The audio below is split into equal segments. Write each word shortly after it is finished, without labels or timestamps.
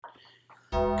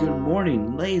Good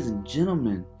morning, ladies and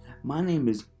gentlemen. My name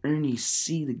is Ernie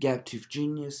C., the Gap Tooth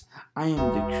Genius. I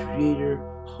am the creator,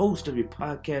 host of your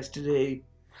podcast today.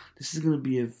 This is going to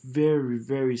be a very,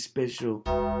 very special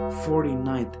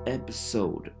 49th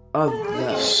episode of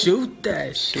the Shoot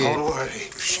that shit. Don't worry.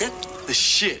 Shit the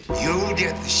shit. You'll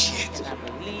get the shit. I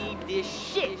believe this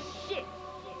shit.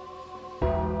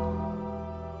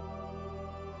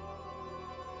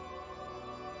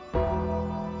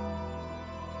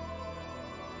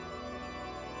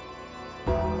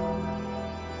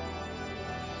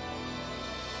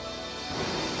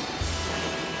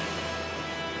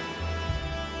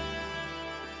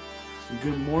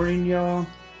 Good morning, y'all.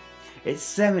 It's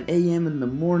 7 a.m. in the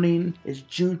morning. It's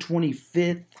June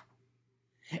 25th.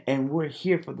 And we're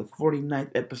here for the 49th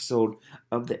episode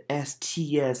of the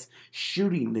STS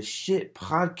Shooting the Shit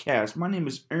podcast. My name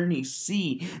is Ernie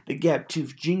C., the Gap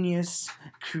Tooth Genius,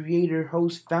 creator,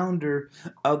 host, founder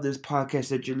of this podcast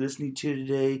that you're listening to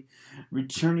today.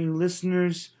 Returning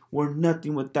listeners, we're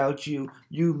nothing without you.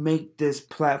 You make this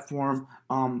platform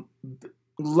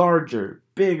larger,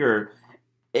 bigger.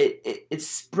 It's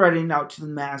spreading out to the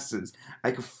masses.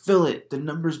 I can feel it. The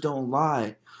numbers don't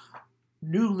lie.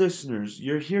 New listeners,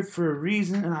 you're here for a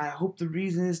reason, and I hope the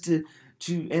reason is to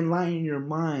enlighten your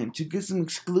mind, to get some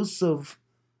exclusive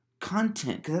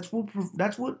content, because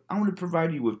that's what I want to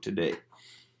provide you with today.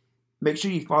 Make sure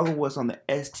you follow us on the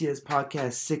STS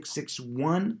Podcast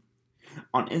 661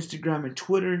 on Instagram and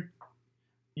Twitter.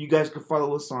 You guys can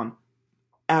follow us on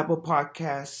Apple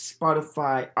Podcasts,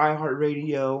 Spotify,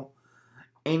 iHeartRadio,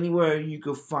 anywhere you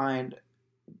can find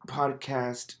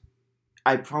podcast.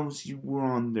 I promise you we're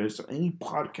on there. So any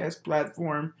podcast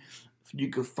platform, you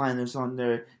can find us on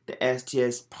there. The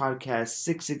STS Podcast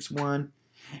 661.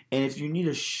 And if you need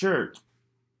a shirt,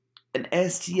 an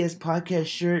STS Podcast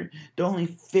shirt, they're only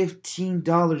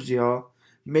 $15, y'all.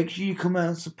 Make sure you come out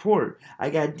and support. I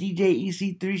got DJ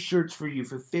EC3 shirts for you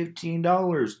for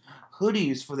 $15.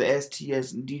 Hoodies for the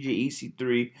STS and DJ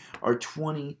EC3 are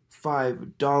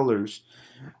 $25.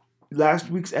 Last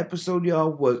week's episode, y'all,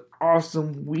 was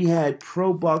awesome. We had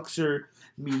pro boxer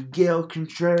Miguel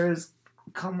Contreras.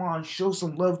 Come on, show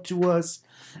some love to us.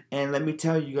 And let me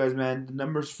tell you guys, man, the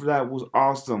numbers for that was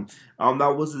awesome.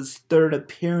 That was his third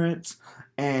appearance,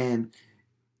 and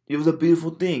it was a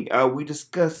beautiful thing. We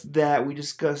discussed that. We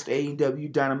discussed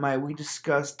AEW Dynamite. We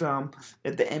discussed that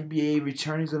the NBA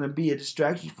return is going to be a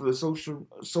distraction for the social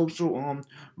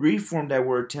reform that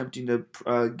we're attempting to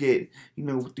get,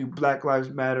 through Black Lives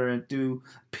Matter and through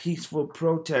peaceful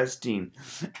protesting.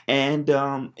 And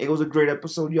it was a great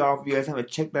episode, y'all. If you guys haven't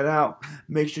checked that out,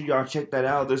 make sure y'all check that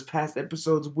out. There's past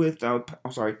episodes with,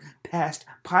 past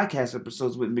podcast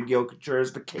episodes with Miguel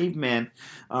Contreras, the Caveman.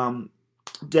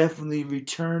 Definitely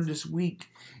returned this week.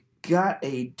 Got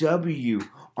a W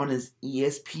on his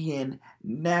ESPN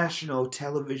national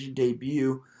television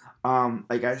debut.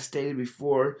 Like I stated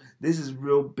before, this is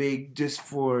real big just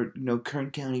for Kern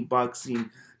County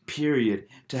boxing. Period.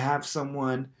 To have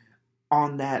someone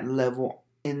on that level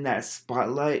in that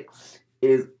spotlight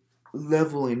is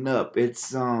leveling up.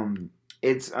 It's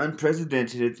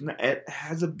unprecedented. It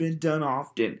hasn't been done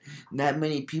often. Not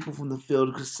many people from the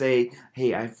field could say,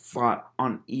 hey, I fought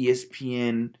on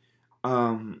ESPN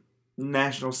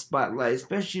national spotlight,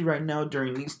 especially right now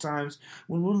during these times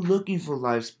when we're looking for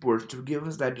live sports to give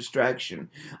us that distraction.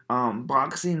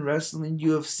 Boxing, wrestling,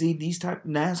 UFC, these type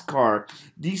NASCAR,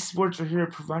 these sports are here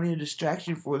providing a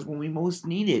distraction for us when we most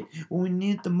need it, when we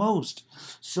need it the most.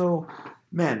 So,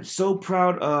 man, so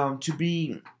proud to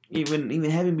be even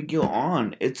having Miguel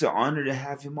on. It's an honor to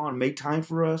have him on. Make time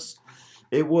for us.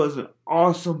 It was an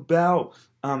awesome bout.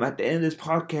 At the end of this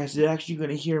podcast, you're actually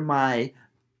going to hear my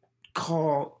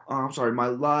my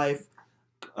live,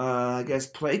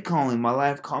 play calling, my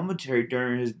live commentary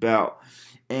during his bout.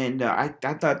 And I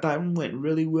thought that went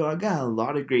really well. I got a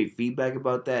lot of great feedback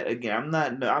about that. Again,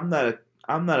 I'm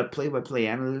not a play-by-play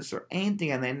analyst or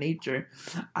anything of that nature.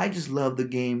 I just love the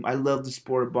game. I love the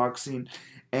sport of boxing.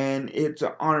 And it's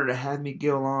an honor to have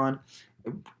Miguel on.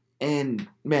 And,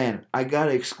 man, I got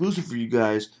an exclusive for you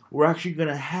guys. We're actually going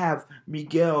to have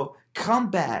Miguel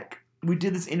come back. We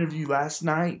did this interview last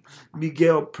night.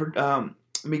 Miguel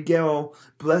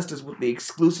blessed us with the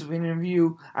exclusive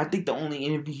interview. I think the only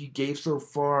interview he gave so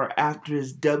far after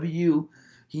his W,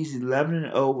 he's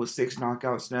 11-0 with 6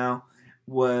 knockouts now,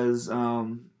 was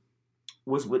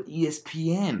with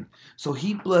ESPN. So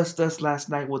he blessed us last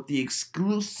night with the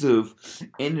exclusive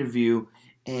interview.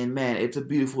 And man, it's a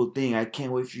beautiful thing. I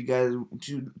can't wait for you guys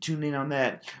to tune in on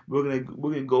that. We're gonna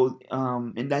go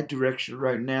in that direction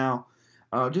right now.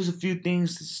 Just a few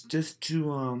things just to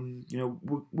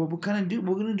what we're gonna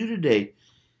do today.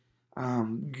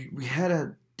 We had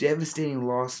a devastating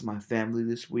loss in my family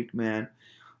this week, man.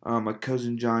 My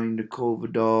cousin Johnny Nicole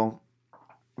Vidal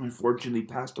unfortunately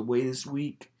passed away this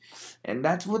week, and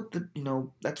that's what the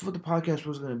podcast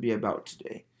was going to be about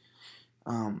today.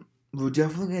 We're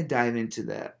definitely going to dive into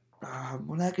that.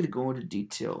 We're not going to go into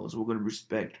details. We're going to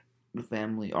respect the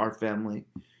family, our family.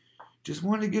 Just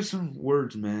wanted to give some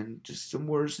words, man. Just some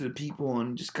words to the people,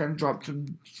 and just kind of drop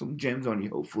some gems on you,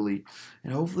 hopefully.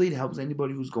 And hopefully it helps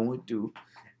anybody who's going through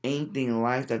anything in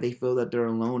life that they feel that they're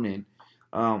alone in.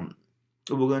 We're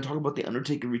going to talk about The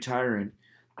Undertaker retiring.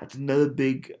 That's another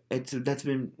big. That's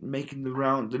been making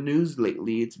the news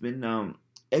lately. It's been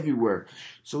everywhere.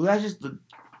 So that's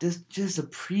just a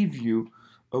preview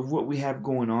of what we have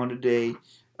going on today.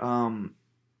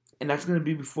 And that's going to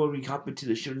be before we hop into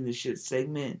the shooting the shit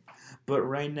segment. But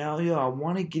right now, I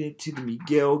want to get into the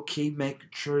Miguel Caveman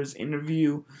Contreras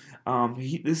interview.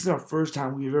 This is our first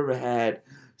time we've ever had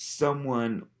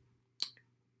someone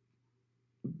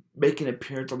make an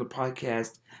appearance on the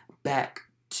podcast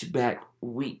back-to-back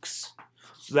weeks.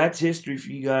 So that's history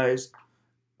for you guys.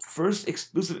 First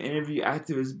exclusive interview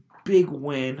after his big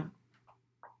win.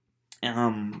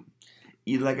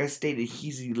 Like I stated,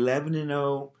 he's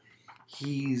 11-0.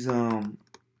 He's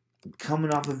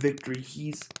coming off a victory.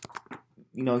 He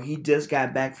just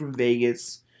got back from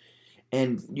Vegas,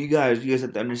 and you guys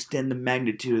have to understand the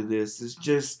magnitude of this.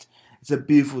 It's a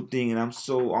beautiful thing, and I'm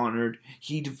so honored.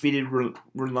 He defeated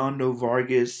Rolando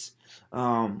Vargas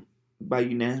by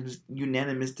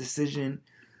unanimous decision.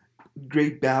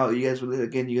 Great bout. You guys are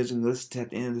going to listen to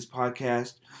at the end of this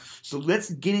podcast. So let's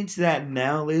get into that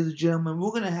now, ladies and gentlemen.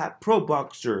 We're going to have pro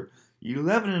boxer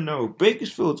 11-0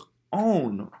 Bakersfield's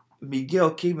own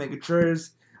Miguel Caveman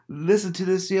Contreras. Listen to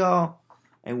this, y'all,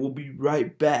 and we'll be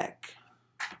right back.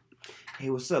 Hey,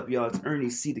 what's up, y'all? It's Ernie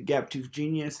C, the Gap Tooth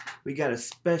Genius. We got a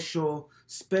special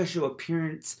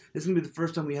appearance. This is going to be the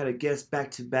first time we had a guest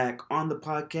back-to-back on the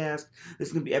podcast. This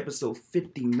is going to be episode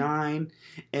 59.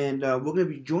 And we're going to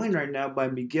be joined right now by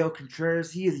Miguel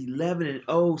Contreras. He is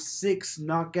 11-0, 6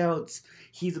 knockouts.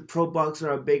 He's a pro boxer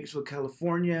out of Bakersfield,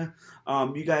 California.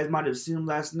 You guys might have seen him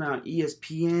last night on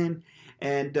ESPN.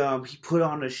 And he put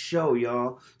on a show,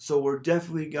 y'all. So we're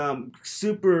definitely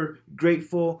super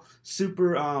grateful,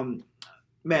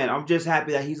 man, I'm just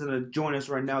happy that he's going to join us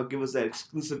right now, give us that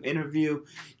exclusive interview.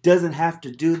 Doesn't have to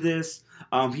do this.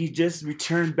 He just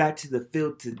returned back to the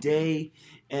field today.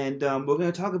 And we're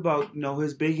going to talk about,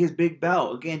 his big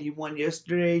bout. Again, he won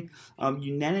yesterday,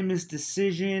 unanimous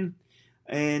decision.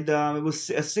 And it was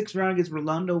a 6th round against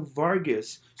Rolando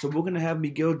Vargas. So we're going to have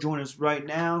Miguel join us right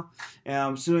now.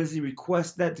 As soon as he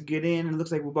requests that to get in, it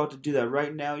looks like we're about to do that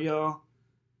right now, y'all.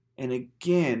 And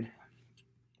again,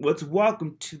 let's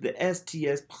welcome to the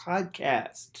STS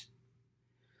podcast,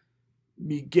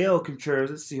 Miguel Contreras.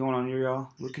 Let's see, hold on here, y'all.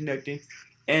 We're connecting.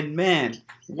 And man,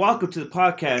 welcome to the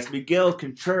podcast, Miguel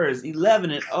Contreras,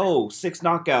 11-0, 6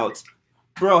 knockouts.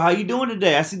 Bro, how you doing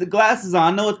today? I see the glasses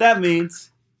on. I know what that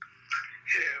means.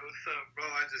 Yeah, what's up, bro?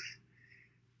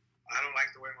 I don't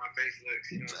like the way my face looks,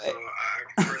 so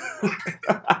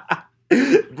I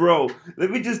prefer Bro,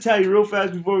 let me just tell you real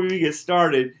fast before we get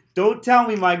started. Don't tell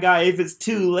me, my guy, if it's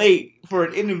too late for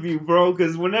an interview, bro,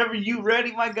 because whenever you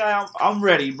ready, my guy, I'm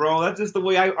ready, bro. That's just the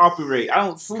way I operate. I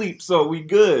don't sleep, so we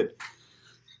good.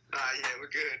 Yeah, we're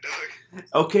good,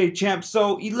 dog. Okay, champ,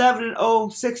 so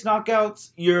 11-0, 6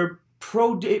 knockouts, your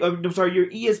your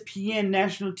ESPN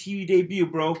national TV debut,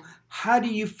 bro. How do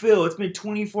you feel? It's been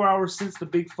 24 hours since the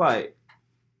big fight.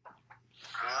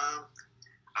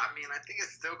 I think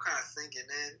it's still kind of sinking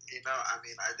in,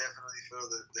 I definitely feel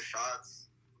the shots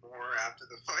more after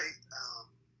the fight.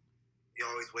 You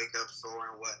always wake up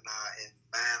sore and whatnot, and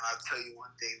man, I'll tell you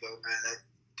one thing though, man, that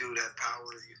dude had power,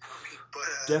 you feel me? But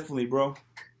definitely, bro.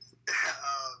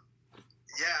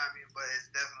 But it's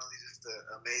definitely just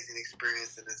an amazing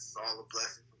experience, and it's all a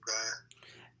blessing from God.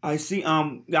 I see.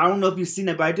 I don't know if you've seen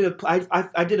it, but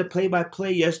I did a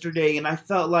play-by-play yesterday, and I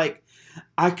felt like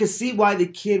I could see why the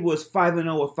kid was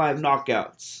 5-0 with 5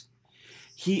 knockouts.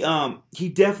 He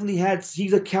definitely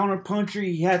he's a counter puncher.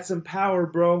 He had some power,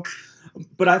 bro.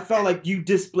 But I felt like you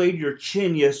displayed your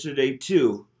chin yesterday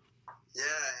too. Yeah,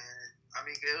 and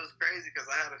it was crazy because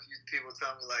I had a few people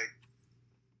tell me like,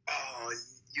 "Oh,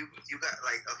 you got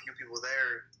like a few people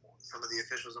there." Some of the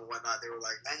officials and whatnot, they were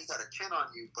like, "Man, you got a chin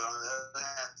on you." But on the other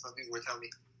hand, some people were telling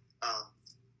me,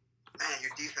 "Man,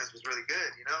 your defense was really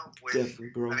good," Which,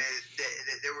 definitely, bro.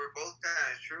 They were both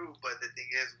kind of true, but the thing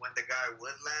is, when the guy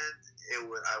would land,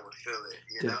 I would feel it,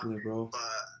 Definitely, bro. But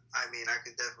I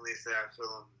could definitely say I feel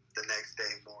him the next day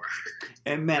more.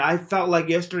 And man, I felt like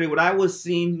yesterday what I was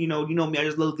seeing, you know me, I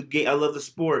just love the game, I love the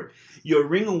sport. Your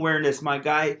ring awareness, my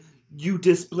guy, you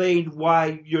displayed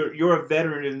why you're a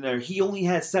veteran in there. He only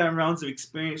had 7 rounds of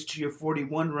experience to your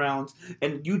 41 rounds,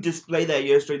 and you displayed that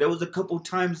yesterday. There was a couple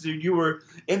times that you were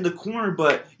in the corner,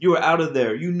 but you were out of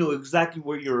there. You knew exactly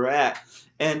where you were at.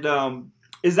 And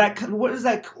is that what is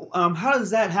that? How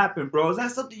does that happen, bro? Is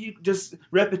that something you just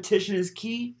repetition is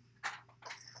key?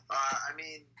 I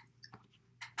mean,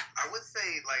 I would say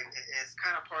like it's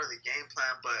kind of part of the game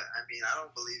plan, but I mean I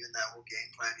don't believe in that whole game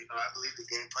plan. You know, I believe the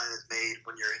game plan is made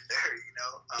when you're in there. You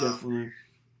know, Definitely.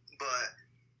 But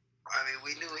I mean,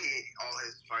 we knew all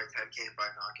his fights had came by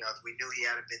knockouts. We knew he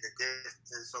hadn't been the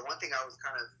distance. So one thing I was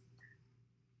kind of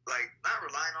like not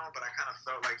relying on, but I kind of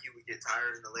felt like he would get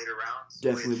tired in the later rounds.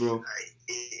 Definitely, bro.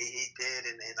 He did,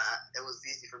 and it was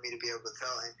easy for me to be able to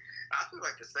tell. And I feel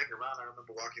like the second round, I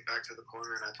remember walking back to the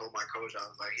corner, and I told my coach, I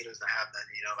was like, he doesn't have that,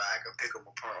 you know, like, I could pick him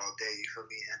apart all day. You feel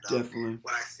me? And Definitely.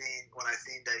 when I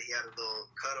seen that he had a little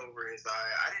cut over his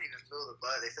eye, I didn't even feel the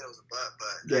blood. They said it was a blood,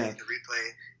 but yeah. the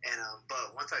replay. And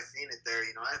but once I seen it there,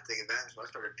 you know, I had to take advantage. So I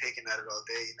started picking at it all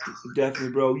day. You know?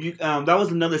 Definitely, bro. You that was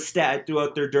another stat I threw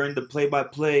out there during the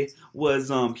play-by-play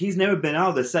was he's never been out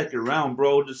of the second round,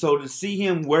 bro. So to see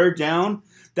him wear down,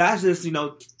 that's just, you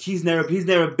know, he's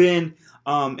never been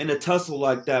in a tussle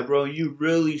like that, bro. You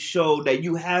really showed that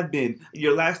you have been.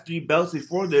 Your last 3 belts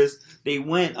before this, they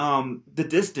went the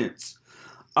distance.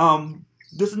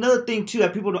 There's another thing too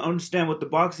that people don't understand with the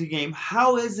boxing game.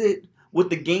 How is it with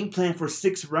the game plan for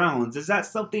 6 rounds? Is that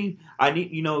something I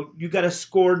need? You know, you got to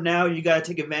score now. You got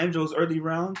to take advantage of those early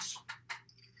rounds.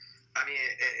 I mean,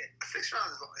 6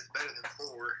 rounds is better than 4.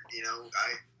 You know,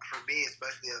 for me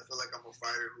especially, I feel like I'm a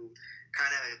fighter who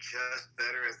kind of adjusts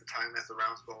better as the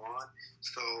rounds go on.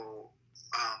 So,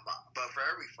 but for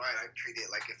every fight, I treat it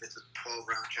like if it's a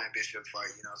 12-round championship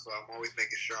fight. You know, so I'm always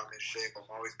making sure I'm in shape. I'm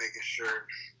always making sure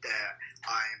that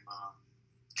I'm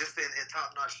just in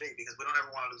top-notch shape, because we don't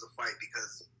ever want to lose a fight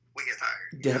because we get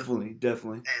tired. Definitely.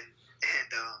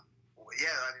 And yeah,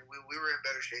 I mean, we were in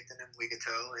better shape than him, we could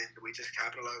tell, and we just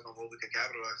capitalized on what we could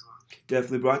capitalize on.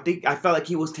 Definitely, bro. I felt like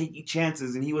he was taking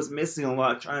chances, and he was missing a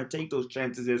lot trying to take those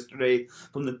chances yesterday.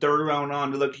 From the 3rd round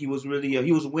on, look, he was really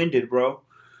he was winded, bro.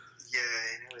 Yeah,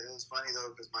 and it was funny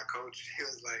though, because my coach, he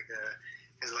was like,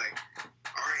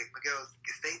 all right, Miguel,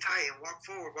 stay tight and walk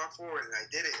forward, and I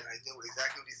did it, and I did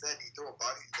exactly what he said. He threw a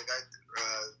body, the guy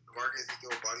Vargas, he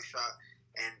threw a body shot.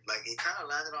 And, like, it kind of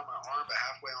landed on my arm, but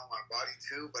halfway on my body,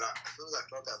 too. But as soon as I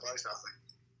felt that body shot, I was like,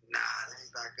 nah, let me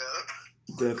back up.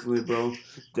 Definitely, bro.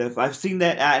 Definitely. I've seen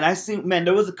that. And I seen, man,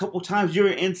 there was a couple times you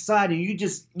were inside and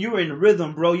you were in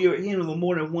rhythm, bro. You were hitting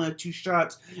more than 1 or 2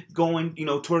 shots going, you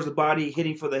know, towards the body,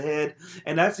 hitting for the head.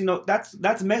 And that's, you know,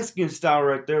 that's Mexican style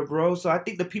right there, bro. So I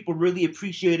think the people really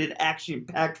appreciated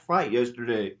action-packed fight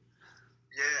yesterday.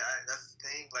 Yeah, that's the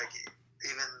thing. Like,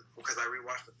 even because I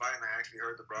rewatched the fight and I actually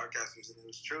heard the broadcasters, and it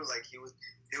was true. Like, he was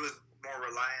more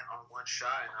reliant on 1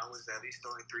 shot, and I was at least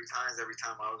throwing 3 times every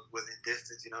time I was within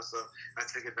distance, you know. So I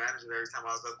took advantage of it every time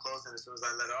I was up close, and as soon as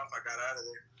I let off, I got out of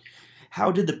there.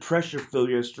 How did the pressure feel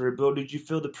yesterday, bro? Did you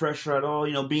feel the pressure at all?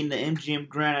 You know, being the MGM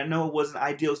Grand, I know it wasn't an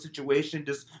ideal situation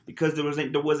just because there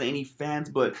wasn't any fans,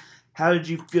 but how did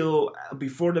you feel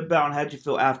before the belt, and how did you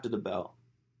feel after the belt?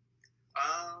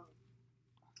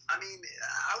 I mean,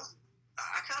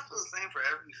 I kind of feel the same for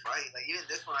every fight. Like, even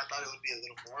this one, I thought it would be a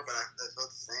little more, but I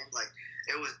felt the same. Like,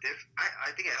 it was different.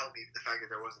 I think it helped me, the fact that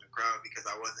there wasn't a crowd, because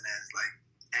I wasn't as, like,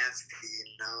 antsy,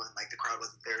 you know, and, like, the crowd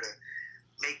wasn't there to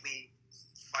make me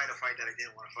fight a fight that I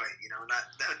didn't want to fight, you know.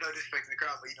 No disrespect to the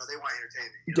crowd, but, you know, they want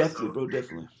entertainment. Definitely, bro,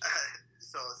 definitely.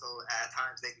 So at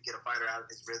times they can get a fighter out of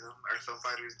his rhythm, or some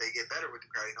fighters, they get better with the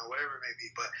crowd, you know, whatever it may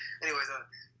be. But anyways,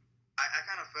 I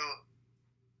kind of felt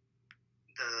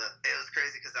it was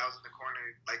crazy because I was in the corner,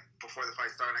 like, before the fight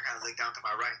started, and I kind of looked down to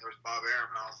my right, and there was Bob Arum,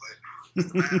 and I was like, that's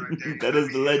the man right there. That is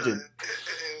the legend.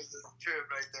 It was a trip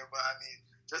right there. But, I mean,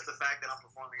 just the fact that I'm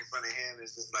performing in front of him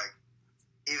is just like,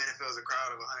 even if it was a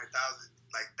crowd of 100,000,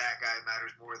 like, that guy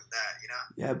matters more than that, you know?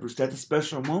 Yeah, Bruce, that's a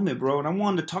special moment, bro. And I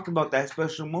wanted to talk about that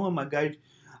special moment, my guy.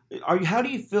 How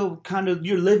do you feel kind of,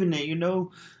 you're living it, you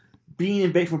know, being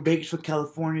from Bakersfield,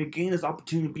 California, getting this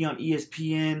opportunity to be on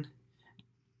ESPN,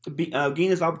 getting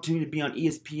this opportunity to be on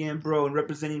ESPN, bro, and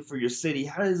representing for your city.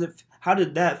 How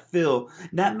did that feel?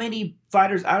 Not many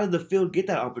fighters out of the field get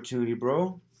that opportunity,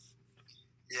 bro.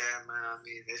 Yeah, man. I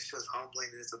mean, it's just humbling.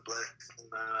 It's a blessing.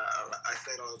 I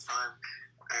say it all the time.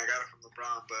 I got it from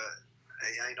LeBron, but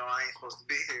you know, I ain't supposed to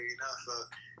be here, you know. So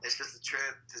it's just a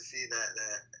trip to see that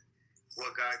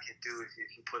what God can do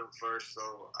if you put him first.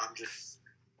 So I'm just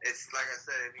it's like I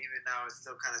said, even now it's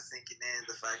still kind of sinking in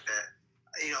the fact that,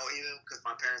 even because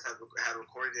my parents had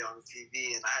recorded it on the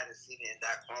TV and I hadn't seen it in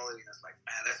that quality, and it's like,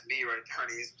 man, that's me right there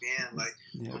on ESPN. Like,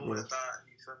 who would have thought?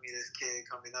 You feel me? This kid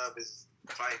coming up is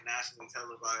fighting nationally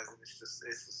televised, and it's just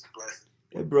a blessing.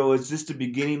 Yeah, bro, it's just the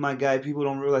beginning, my guy. People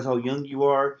don't realize how young you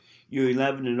are. You're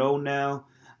 11-0 now.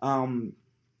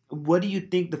 What do you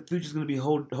think the future's going to be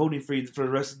holding for you for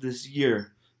the rest of this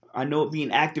year? I know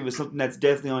being active is something that's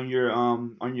definitely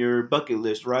on your bucket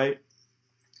list, right?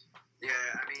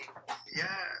 Yeah,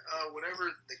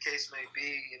 whatever the case may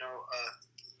be,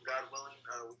 God willing,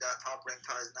 we got top ranked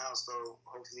ties now, so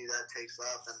hopefully that takes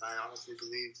off. And I honestly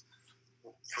believe,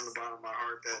 from the bottom of my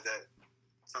heart, that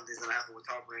something's gonna happen with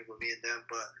top rank with me and them.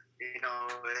 But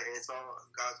it's all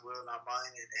God's will, not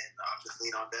mine, and I'll just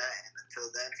lean on that. And until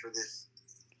then, for this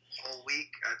whole week,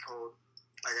 I told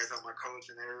my coach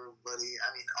and everybody.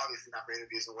 I mean, obviously not for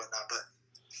interviews and whatnot, but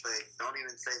don't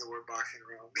even say the word boxing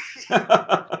around me.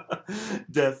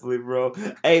 Definitely, bro.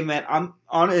 Hey, man, I'm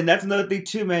on it, and that's another thing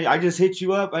too, man. I just hit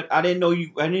you up. I didn't know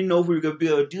if we were gonna be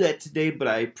able to do that today, but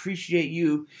I appreciate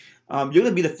you. You're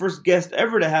gonna be the first guest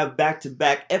ever to have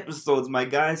back-to-back episodes, my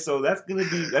guy. So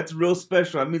that's real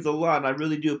special. That means a lot, and I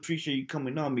really do appreciate you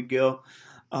coming on, Miguel.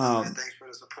 Thanks for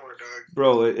the support, dog.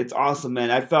 Bro, it's awesome,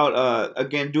 man. I felt,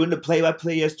 again, doing the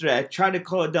play-by-play yesterday, I tried to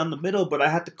call it down the middle, but I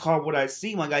had to call what I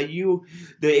see, my guy.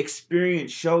 The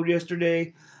experience showed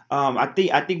yesterday. I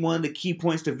think one of the key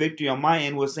points to victory on my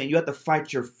end was saying you have to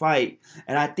fight your fight,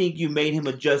 and I think you made him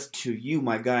adjust to you,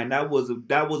 my guy, and that was a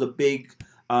big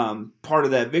part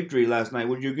of that victory last night.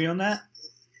 Would you agree on that?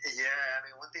 Yeah,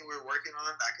 one thing we were working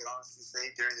on, I could honestly say,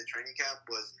 during the training camp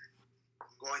was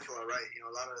going to our right.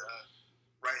 A lot of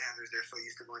right-handers, they're so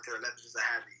used to going to their left, just a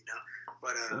habit,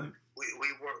 But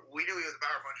we knew he was a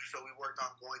power puncher, so we worked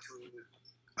on going to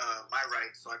my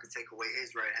right so I could take away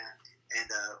his right hand. And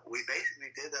we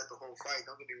basically did that the whole fight.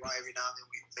 Don't get me wrong, every now and then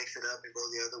we mix it up and go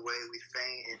the other way, we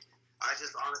feint. And I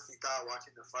just honestly thought,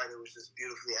 watching the fight, it was just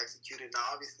beautifully executed.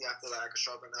 Now, obviously, I feel like I could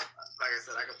sharpen up. Like I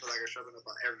said, I feel like I sharpen up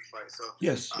on every fight. So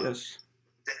yes.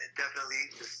 Definitely,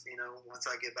 just once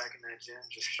I get back in that gym,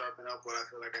 just sharpen up what I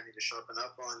feel like I need to sharpen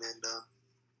up on, and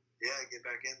get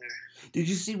back in there. Did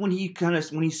you see when he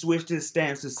switched his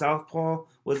stance to southpaw?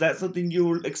 Was that something you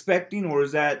were expecting, or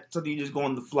is that something you just go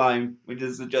on the fly and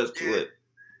just adjust to it?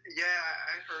 Yeah,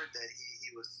 I heard that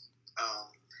he was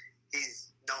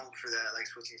he's known for that, like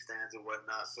switching stands and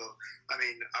whatnot. So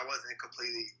I wasn't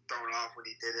completely thrown off when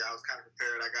he did it. I was kind of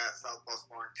prepared. I got southpaw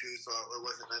sparring too, so it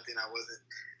wasn't nothing I wasn't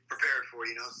prepared for.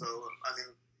 So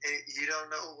you don't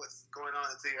know what's going on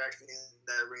until you're actually in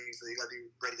that ring, so you gotta be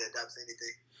ready to adapt to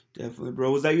anything. Definitely,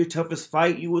 bro. Was that your toughest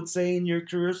fight, you would say, in your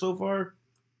career so far?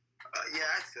 Yeah,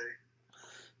 I'd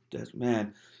say.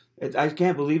 Man, I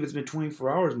can't believe it's been 24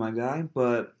 hours, my guy.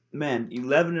 But, man,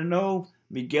 11-0,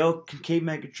 Miguel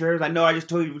Caveman Contreras. I know I just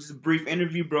told you it was a brief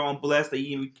interview, bro. I'm blessed that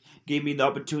you gave me the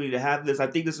opportunity to have this. I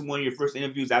think this is one of your first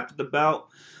interviews after the bout.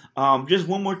 Just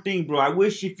one more thing, bro. I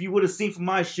wish if you would have seen from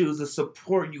my shoes the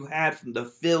support you had from the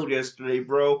field yesterday,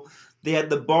 bro. They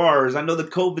had the bars. I know the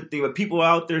COVID thing, but people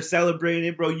out there celebrating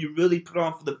it, bro. You really put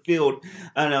on for the field.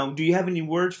 Do you have any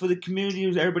words for the community?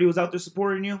 Everybody was out there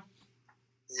supporting you?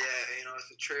 Yeah,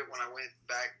 it's a trip. When I went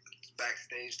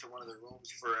backstage to one of the rooms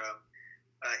for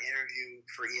an interview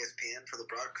for ESPN for the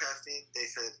broadcasting, they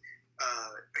said,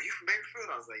 are you from Bakersfield?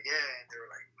 I was like, yeah. And they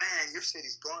were like, man, your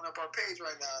city's blowing up our page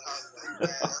right now. And I was like,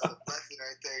 man, that's a blessing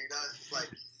right there. It's just like,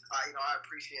 I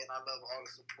appreciate and I love all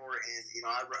the support. And,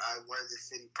 I wear this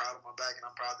city proud of my back, and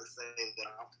I'm proud to say that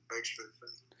I'm from Bakersfield.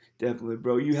 Definitely,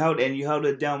 bro. You held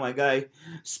it down, my guy.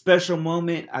 Special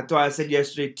moment. I thought I said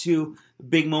yesterday, too.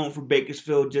 Big moment for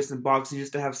Bakersfield, just in boxing,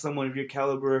 just to have someone of your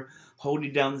caliber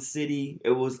holding down the city.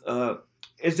 It was,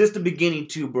 it's just the beginning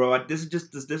too, bro. This is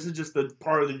just the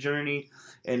part of the journey,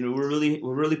 and we're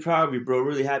really proud of you, bro.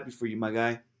 Really happy for you, my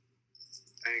guy.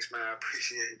 Thanks, man. I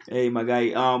appreciate it. Hey, my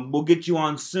guy. We'll get you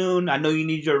on soon. I know you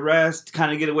need your rest,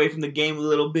 kind of get away from the game a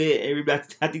little bit.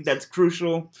 I think that's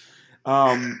crucial.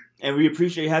 And we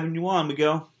appreciate having you on,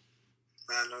 Miguel.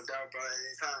 No doubt, bro.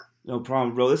 Anytime. No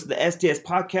problem, bro. This is the STS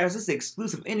podcast. This is an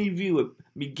exclusive interview with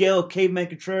Miguel Caveman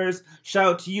Contreras.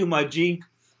 Shout out to you, my G.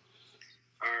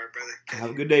 All right, brother.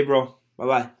 Have a good day, bro.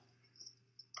 Bye-bye.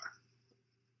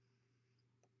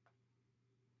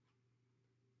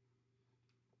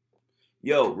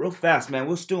 Yo, real fast, man.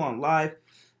 We're still on live.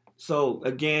 So,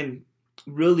 again,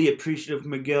 really appreciative of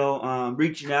Miguel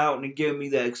reaching out and giving me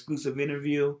that exclusive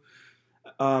interview.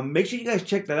 Make sure you guys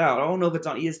check that out. I don't know if it's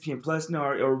on ESPN Plus now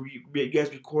or you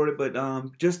guys record it,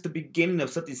 but just the beginning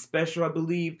of something special, I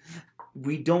believe.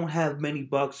 We don't have many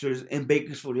boxers in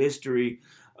Bakersfield history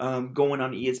going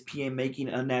on ESPN, making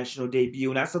a national debut.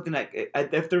 And that's something that,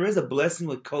 if there is a blessing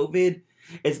with COVID,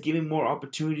 it's giving more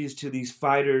opportunities to these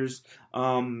fighters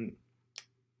to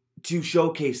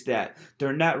showcase that.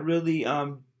 They're not really,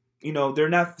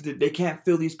 they can't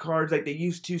fill these cards like they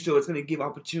used to, so it's going to give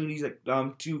opportunities like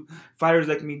to fighters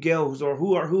like Miguel,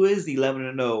 who is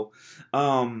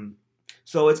 11-0.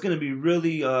 So it's gonna be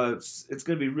really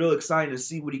real exciting to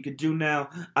see what he could do now.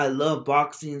 I love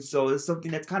boxing, so it's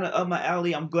something that's kind of up my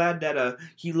alley. I'm glad that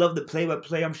he loved the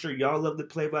play-by-play. I'm sure y'all love the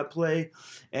play-by-play,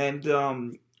 and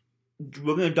we're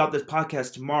gonna drop this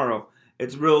podcast tomorrow.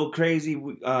 It's real crazy.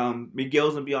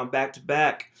 Miguel's gonna be on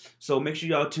back-to-back, so make sure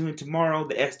y'all tune in tomorrow.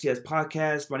 The STS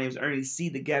podcast. My name is Ernie C,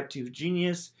 the Gap Tooth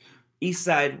Genius.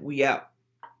 Eastside, we out.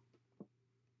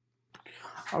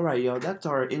 All right, y'all. That's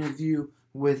our interview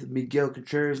with Miguel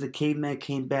Contreras. The Caveman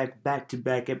came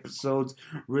back-to-back episodes.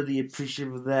 Really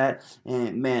appreciative of that.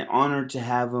 And, man, honored to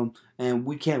have him. And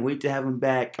we can't wait to have him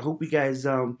back. I hope you guys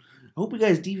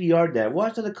DVR'd that.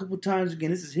 Watch that a couple times.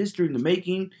 Again, this is history in the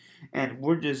making. And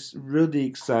we're just really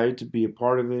excited to be a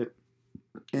part of it.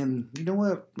 And you know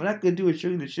what? We're not going to do a show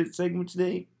you the shit segment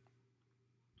today.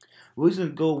 We're just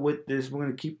going to go with this. We're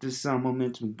going to keep this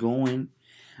momentum going.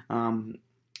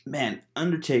 Man,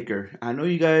 Undertaker. I know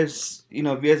you guys, if you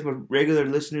guys are regular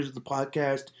listeners of the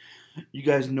podcast, you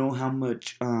guys know how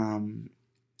much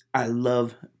I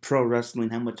love pro wrestling,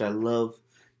 how much I love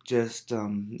just,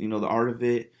 the art of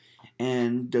it.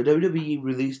 And the WWE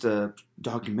released a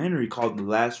documentary called The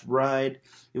Last Ride.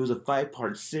 It was a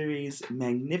 5-part series,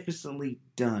 magnificently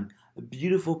done. A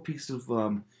beautiful piece of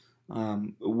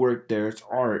work there. It's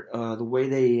art. The way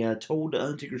they told the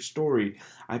Undertaker story.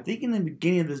 I think in the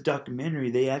beginning of this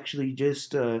documentary, they actually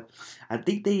just, I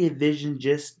think they envisioned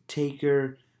just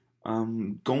Taker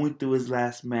going through his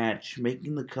last match,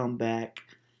 making the comeback,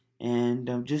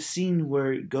 and just seeing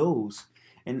where it goes.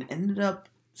 And ended up,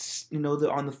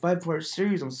 on the 5-part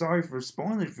series, I'm sorry for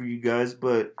spoiling it for you guys,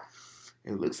 but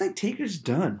it looks like Taker's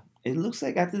done. It looks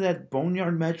like after that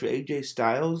Boneyard match with AJ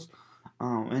Styles,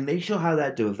 and they show how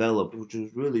that developed, which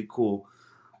was really cool.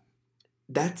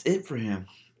 That's it for him.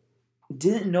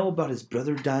 Didn't know about his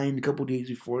brother dying a couple days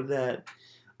before that.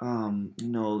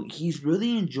 He's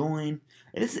really enjoying.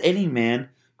 And it's any man.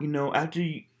 After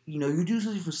you do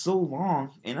something for so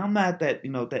long, and I'm not that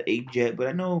that age yet, but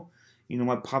I know,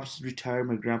 my pops is retired,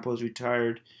 my grandpa's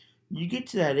retired. You get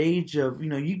to that age of,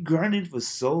 you grinded for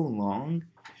so long.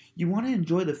 You want to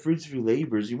enjoy the fruits of your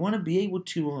labors. You want to be able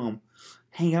to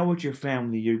hang out with your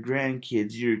family, your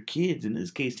grandkids, your kids. In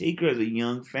this case, Taker has a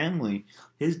young family.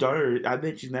 His daughter, I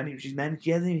bet she hasn't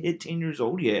even hit 10 years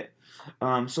old yet.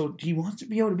 So he wants to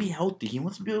be able to be healthy. He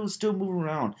wants to be able to still move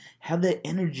around, have that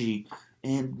energy.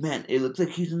 And man, it looks like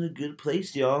he's in a good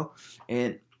place, y'all.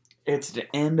 And it's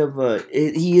the end of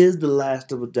he is the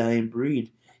last of a dying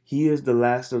breed. He is the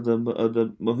last of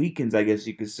the Mohicans, I guess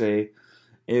you could say.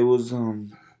 It was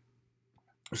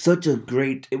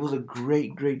it was a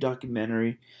great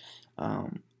documentary.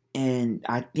 And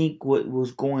I think what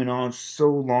was going on so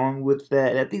long with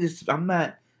that,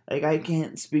 I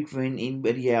can't speak for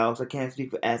anybody else. I can't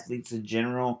speak for athletes in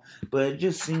general, but it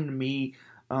just seemed to me,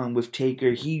 with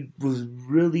Taker, he was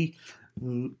really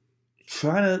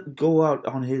trying to go out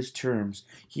on his terms.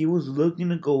 He was looking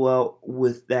to go out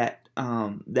with that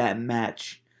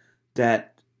match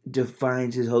that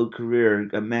defines his whole career,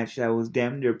 a match that was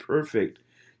damn near perfect,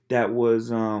 that was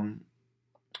up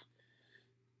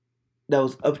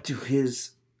to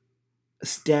his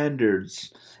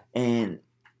standards. And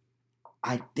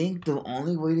I think the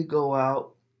only way to go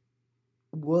out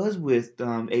was with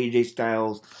AJ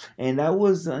Styles, and that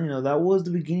was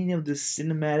the beginning of this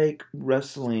cinematic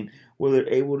wrestling where they're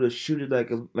able to shoot it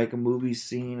like a movie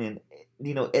scene and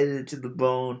edit it to the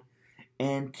bone.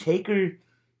 And Taker,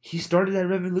 he started that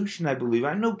revolution, I believe.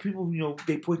 I know people,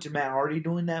 they point to Matt Hardy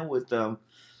doing that with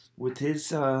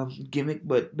his gimmick,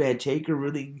 but man, Taker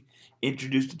really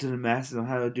introduced it to the masses on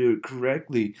how to do it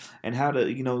correctly and how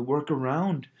to work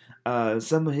around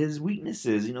some of his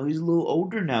weaknesses. He's a little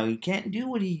older now. He can't do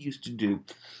what he used to do.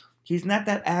 He's not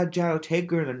that agile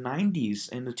Taker in the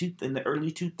 90s and in the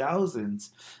early 2000s.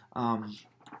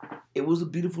 It was a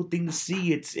beautiful thing to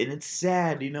see. It's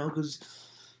sad, because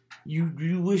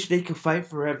you wish they could fight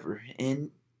forever,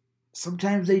 and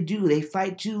sometimes they do. They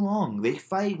fight too long. They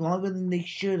fight longer than they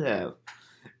should have.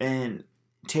 And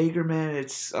Taker, man,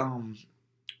 it's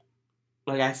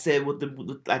like I said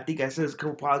I think I said this a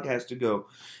couple podcasts ago.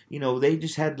 They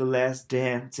just had The Last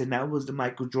Dance, and that was the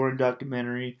Michael Jordan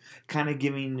documentary, kind of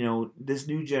giving this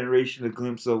new generation a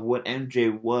glimpse of what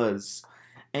MJ was,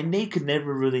 and they could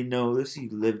never really know this. He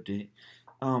lived it.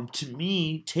 To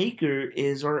me, Taker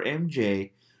is our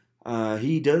MJ.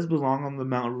 He does belong on the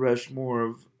Mount Rushmore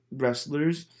of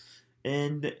wrestlers,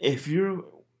 and if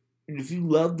you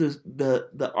love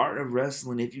the art of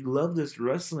wrestling, if you love this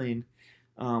wrestling,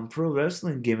 pro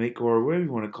wrestling gimmick or whatever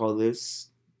you want to call this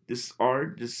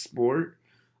art, this sport,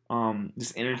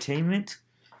 this entertainment,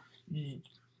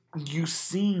 you've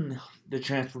seen the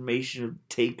transformation of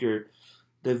Taker,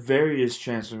 the various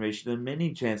transformations, the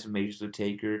many transformations of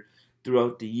Taker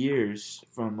throughout the years,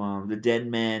 from the Dead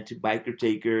Man to Biker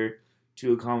Taker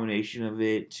to a combination of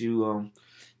it to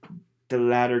the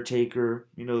latter Taker,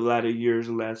 the latter years,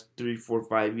 the last 3, 4,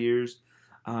 5 years.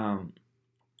 Um,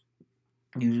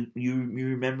 you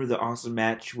remember the awesome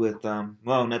match with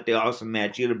well, not the awesome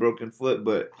match, he had a broken foot,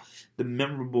 but the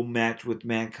memorable match with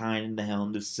Mankind in the Hell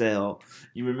in the Cell.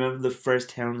 You remember the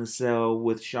first Hell in the Cell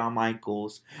with Shawn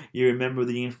Michaels. You remember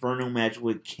the Inferno match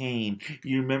with Kane.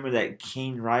 You remember that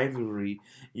Kane rivalry.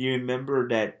 You remember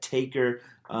that Taker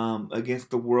against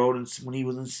the World, and when he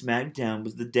was in SmackDown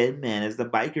was the Dead Man as the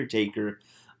Biker Taker.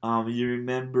 You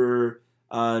remember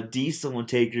Diesel and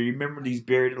Taker. You remember these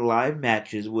Buried Alive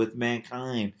matches with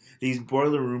Mankind, these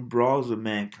Boiler Room brawls with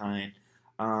Mankind.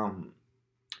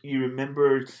 You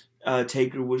remember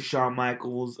Taker with Shawn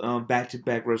Michaels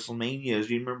back-to-back WrestleManias.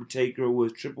 You remember Taker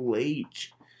with Triple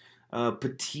H,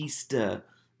 Batista,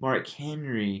 Mark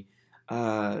Henry,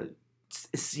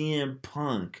 CM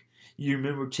Punk. You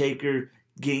remember Taker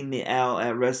getting the L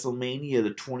at WrestleMania,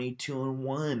 the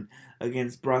 22-1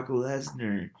 against Brock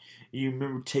Lesnar. You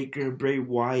remember Taker and Bray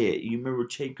Wyatt. You remember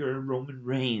Taker and Roman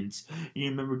Reigns. You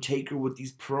remember Taker with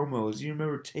these promos. You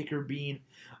remember Taker being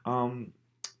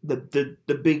the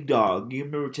big dog. You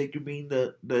remember Taker being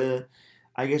the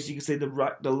I guess you could say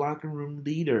the locker room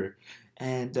leader.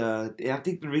 And I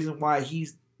think the reason why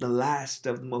he's the last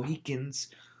of the Mohicans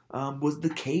was the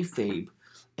kayfabe,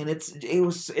 and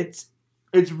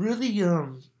it's really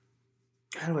how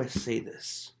do I say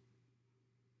this?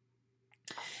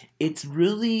 It's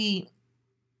really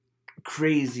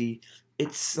crazy.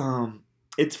 It's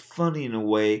funny in a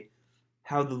way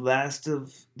how the last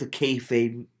of the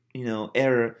kayfabe,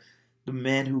 era, the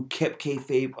man who kept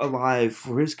kayfabe alive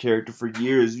for his character for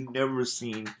years. You've never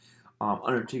seen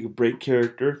Undertaker break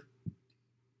character.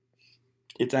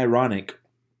 It's ironic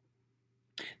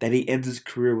that he ends his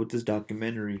career with this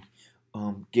documentary,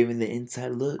 giving the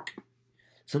inside look.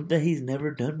 Something he's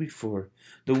never done before.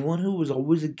 The one who was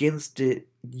always against it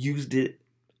used it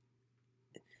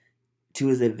to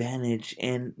his advantage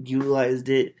and utilized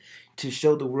it to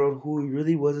show the world who he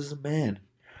really was as a man.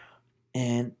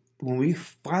 And when we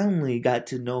finally got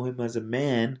to know him as a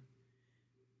man,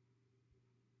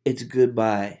 it's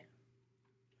goodbye.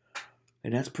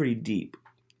 And that's pretty deep.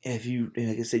 Like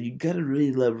I said, you gotta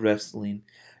really love wrestling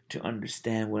to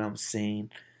understand what I'm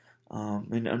saying.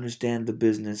 And understand the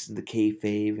business and the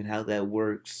kayfabe and how that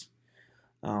works.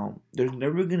 There's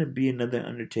never gonna be another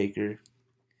Undertaker.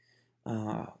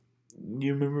 You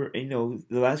remember,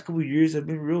 the last couple of years have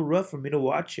been real rough for me to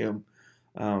watch him.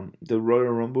 The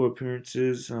Royal Rumble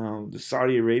appearances, the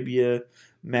Saudi Arabia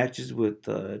matches with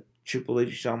Triple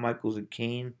H, Shawn Michaels, and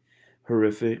Kane,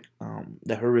 horrific.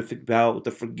 The horrific bout,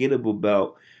 the forgettable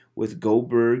bout with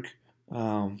Goldberg.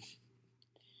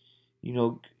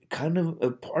 Kind of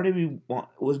a part of me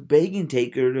was begging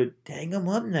Taker to hang him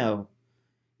up now.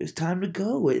 It's time to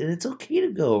go, and it's okay to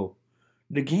go.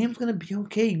 The game's gonna be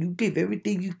okay. You give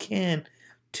everything you can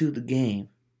to the game,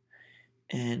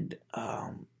 and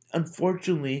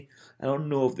unfortunately, I don't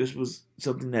know if this was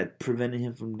something that prevented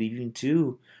him from leaving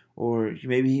too, or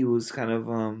maybe he was kind of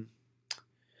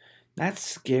not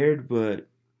scared, but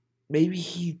maybe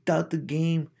he thought the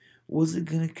game wasn't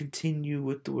gonna continue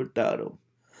with or without him.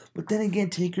 But then again,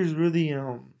 Taker's really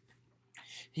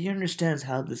he understands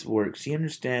how this works. He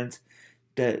understands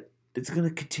that it's gonna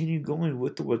continue going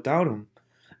with or without him.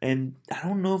 And I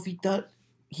don't know if he thought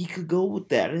he could go with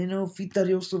that. I don't know if he thought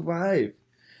he'll survive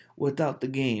without the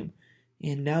game.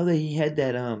 And now that he had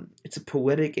that it's a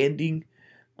poetic ending.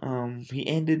 He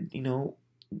ended,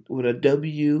 with a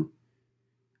W,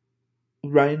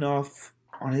 riding off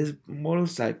on his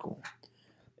motorcycle.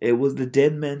 It was the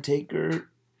Dead Man Taker,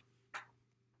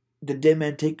 the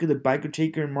Biker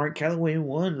Taker, and Mark Calloway in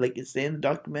one, like it's in the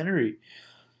documentary.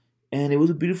 And it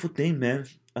was a beautiful thing, man.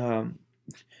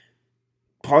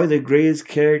 Probably the greatest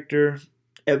character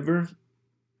ever.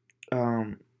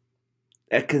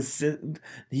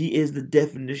 He is the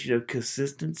definition of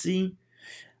consistency.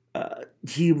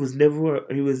 He was never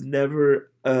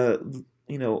a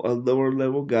lower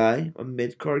level guy, a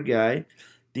mid card guy. I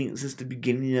think since the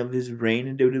beginning of his reign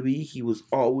in WWE, he was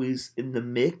always in the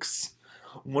mix.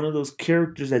 One of those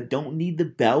characters that don't need the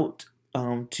belt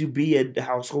to be a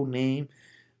household name.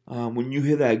 When you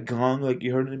hear that gong like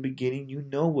you heard in the beginning, you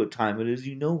know what time it is.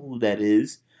 You know who that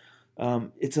is.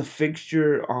 It's a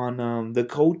fixture on the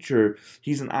culture.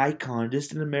 He's an icon,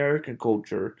 just in American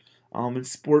culture, in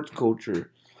sports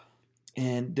culture.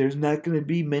 And there's not going to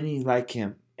be many like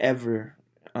him ever.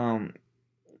 Um,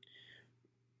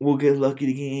 we'll get lucky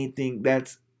to get anything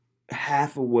that's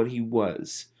half of what he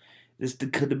was. Just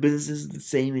because the business isn't the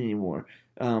same anymore.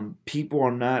 People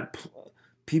are not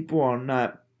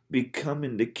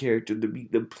becoming the character,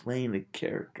 they're playing the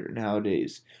character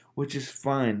nowadays, which is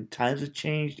fine. Times have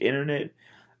changed. The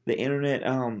internet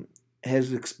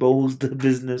has exposed the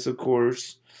business, of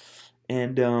course,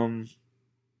 and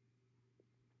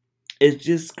it's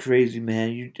just crazy,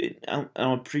 man. I'm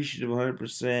appreciative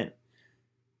 100%.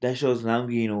 That shows that I'm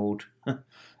getting old.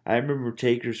 I remember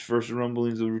Taker's first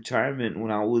rumblings of retirement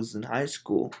when I was in high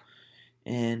school,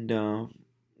 and now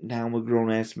I'm a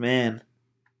grown ass man.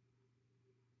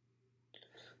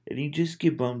 And you just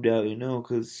get bummed out,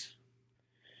 because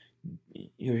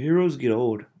your heroes get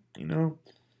old, you know?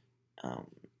 Um,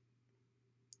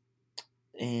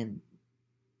 and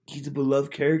he's a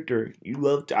beloved character.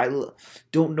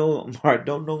 Don't know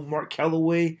Mark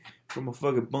Calloway from a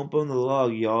fucking bump on the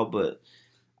log, y'all, but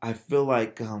I feel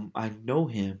like I know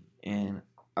him, and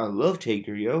I love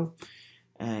Taker, yo.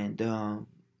 And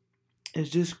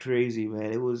it's just crazy,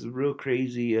 man. It was a real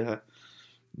crazy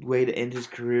way to end his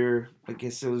career. I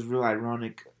guess it was real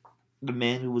ironic. The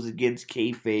man who was against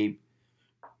kayfabe,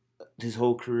 his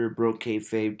whole career broke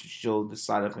kayfabe to show the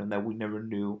side of him that we never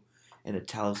knew, and to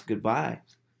tell us goodbye.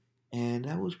 And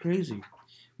that was crazy,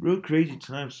 real crazy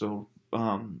time. So,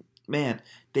 man,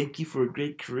 thank you for a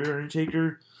great career,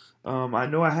 Undertaker. I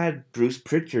know I had Bruce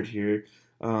Pritchard here.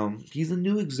 He's a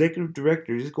new executive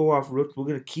director. Just go off real. We're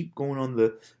gonna keep going on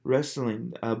the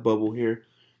wrestling bubble here,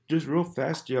 just real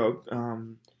fast, y'all.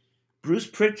 Bruce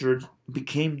Pritchard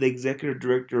became the executive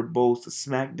director of both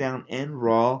SmackDown and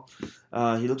Raw.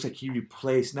 He looks like he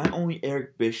replaced not only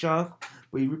Eric Bischoff,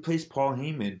 but he replaced Paul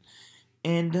Heyman.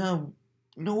 And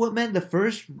you know what, man? The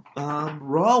first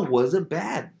Raw wasn't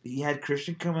bad. He had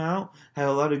Christian come out, had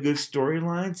a lot of good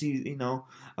storylines.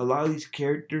 A lot of these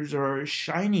characters are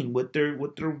shining with their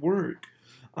work.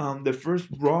 The first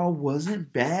Raw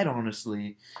wasn't bad,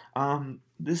 honestly.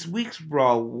 This week's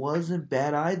Raw wasn't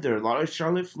bad either. A lot of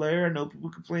Charlotte Flair. I know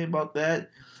people complain about that,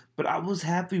 but I was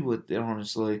happy with it,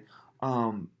 honestly.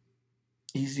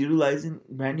 He's utilizing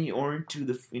Randy Orton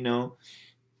to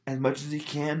as much as he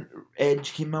can.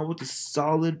 Edge came out with a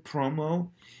solid promo.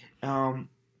 And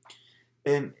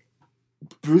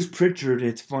Bruce Pritchard,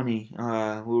 it's funny. We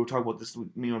were talking about this. Me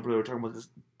and my brother were talking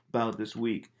about this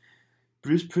week.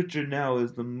 Bruce Pritchard now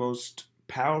is the most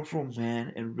powerful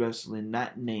man in wrestling,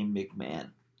 not named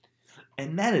McMahon.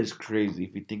 And that is crazy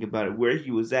if you think about it. Where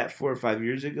he was at 4 or 5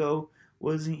 years ago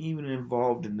wasn't even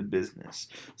involved in the business.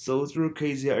 So it's real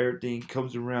crazy how everything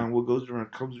comes around. What goes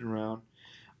around comes around.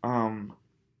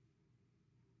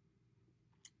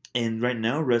 And right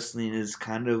now, wrestling is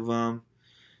kind of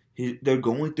they're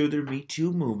going through their Me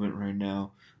Too movement right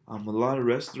now. A lot of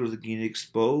wrestlers are getting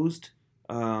exposed.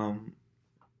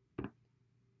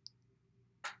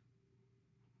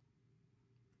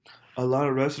 A lot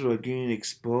of wrestlers are getting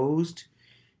exposed,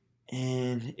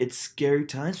 and it's scary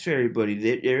times for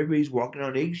everybody. Everybody's walking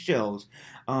on eggshells.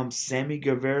 Sammy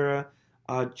Guevara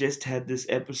just had this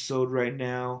episode right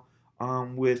now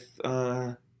with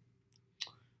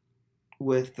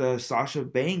Sasha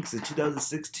Banks in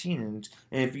 2016. And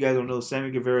if you guys don't know, Sammy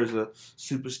Guevara is a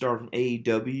superstar from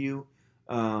AEW.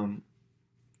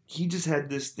 He just had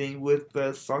this thing with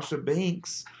Sasha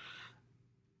Banks.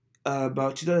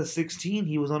 About 2016,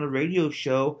 he was on a radio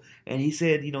show, and he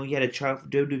said, he had a child for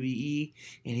WWE,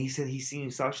 and he said he's seen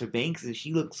Sasha Banks, and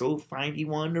she looked so fine, he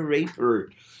wanted to rape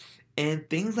her. And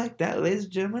things like that, ladies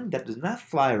and gentlemen, that does not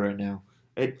fly right now.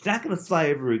 It's not going to fly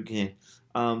ever again.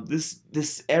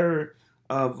 This era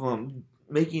of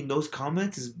making those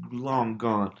comments is long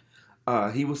gone.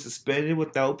 He was suspended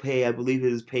without pay. I believe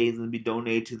his pay is going to be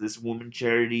donated to this woman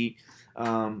charity.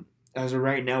 As of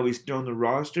right now, he's still on the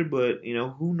roster, but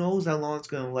who knows how long it's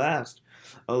going to last.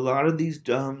 A lot of these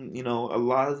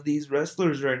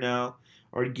wrestlers right now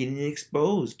are getting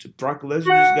exposed. Brock Lesnar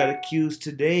just got accused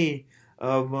today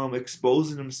of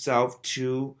exposing himself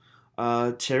to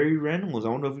Terry Reynolds. I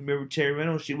don't know if you remember Terry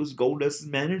Reynolds. She was Goldust's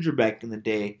manager back in the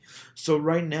day. So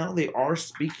right now they are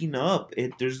speaking up.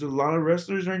 There's a lot of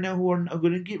wrestlers right now who are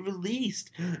going to get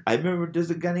released. I remember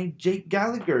there's a guy named Jake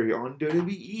Gallagher on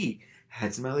WWE.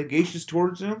 Had some allegations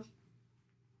towards him.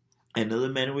 Another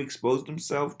man who exposed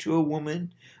himself to a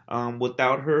woman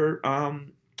without her,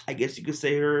 I guess you could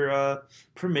say her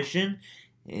permission.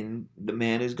 And the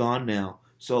man is gone now.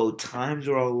 So times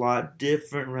are a lot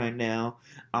different right now,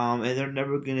 and they're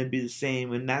never gonna be the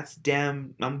same. And that's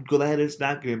damn. I'm glad it's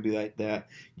not gonna be like that.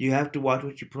 You have to watch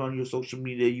what you put on your social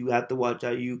media. You have to watch how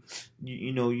you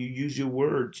use your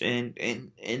words. And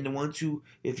the ones who,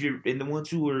 if you're, and the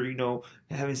ones who are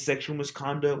having sexual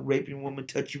misconduct, raping women,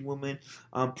 touching women,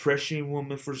 pressuring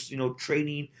women for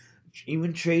trading.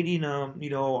 Even trading, I want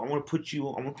to put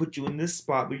you in this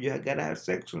spot, but you gotta have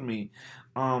sex with me.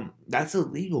 That's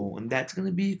illegal, and that's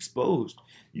gonna be exposed.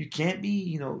 You can't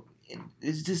be,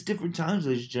 it's just different times,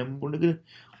 ladies and gentlemen.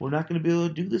 We're not gonna be able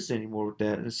to do this anymore with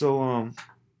that. And so,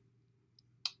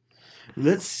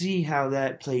 let's see how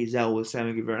that plays out with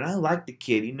Sammy Guevara. And I like the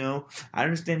kid, I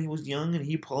understand he was young and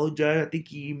he apologized. I think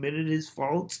he admitted his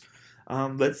faults.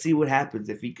 Let's see what happens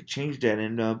if he could change that.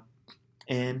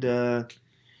 And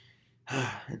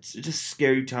it's just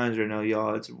scary times right now,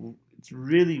 y'all. It's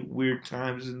really weird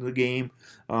times in the game.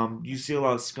 You see a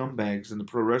lot of scumbags in the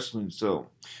pro wrestling, so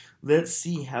let's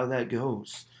see how that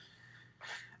goes.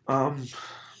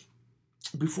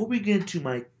 Before we get into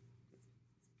my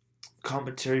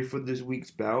commentary for this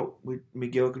week's bout with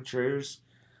Miguel Contreras,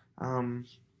 I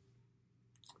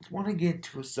want to get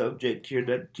into a subject here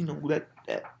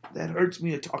that hurts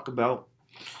me to talk about.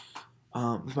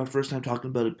 It's my first time talking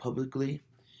about it publicly.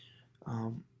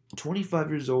 25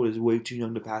 years old is way too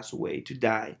young to pass away, to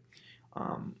die.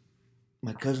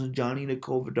 My cousin Johnny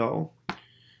Nicole Vidal,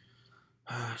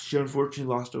 she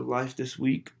unfortunately lost her life this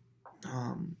week.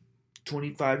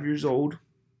 25 years old.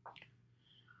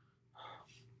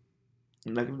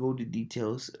 I'm not going to go into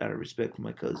details out of respect for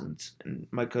my cousins and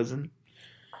my cousin.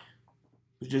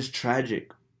 It was just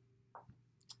tragic,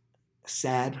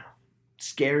 sad,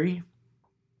 scary.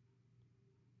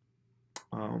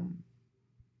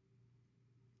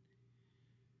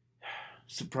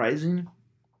 Surprising,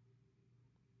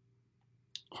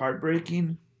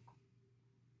 heartbreaking.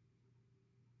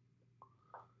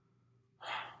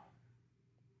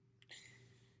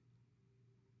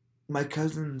 My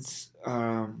cousins,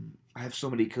 I have so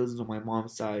many cousins on my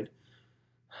mom's side.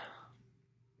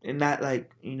 And not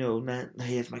like, not,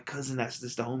 hey, it's my cousin, that's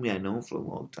just the homie I know for a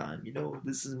long time.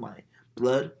 This is my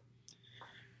blood.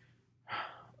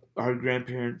 Our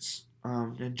grandparents,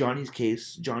 in Johnny's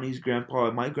case, Johnny's grandpa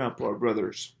and my grandpa are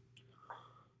brothers.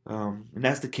 And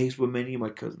that's the case with many of my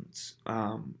cousins.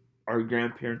 Our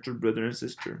grandparents are brother and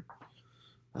sister.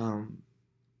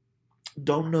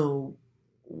 Don't know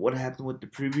what happened with the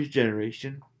previous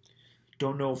generation.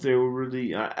 Don't know if they were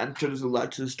really. I'm sure there's a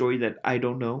lot to the story that I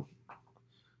don't know.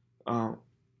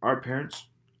 Our parents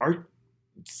are,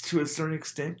 to a certain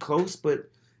extent, close, but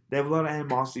they have a lot of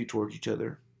animosity towards each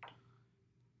other.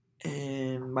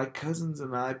 And my cousins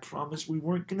and I promised we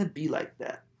weren't going to be like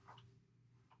that.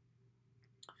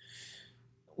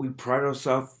 We pride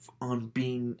ourselves on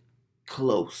being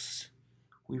close.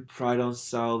 We pride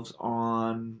ourselves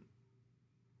on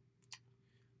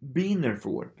being there for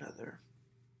one another.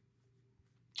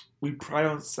 We pride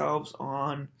ourselves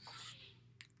on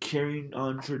carrying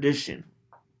on tradition.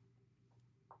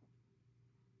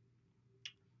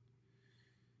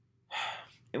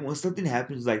 And when something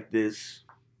happens like this,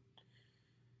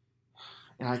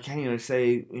 and I can't even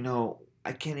say,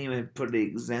 I can't even put an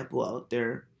example out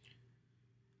there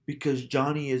because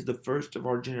Johnny is the first of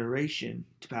our generation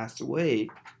to pass away.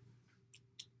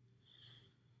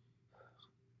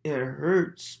 It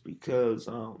hurts because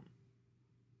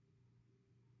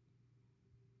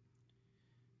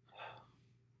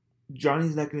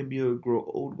Johnny's not going to be able to grow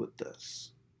old with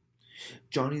us.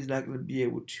 Johnny's not going to be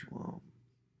able to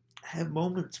have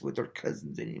moments with our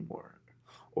cousins anymore,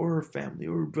 or her family,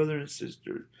 or her brother and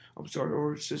sister. Or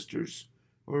her sisters,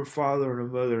 or her father and her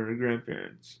mother and her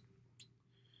grandparents.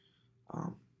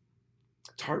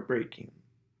 It's heartbreaking.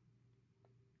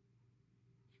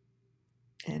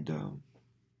 And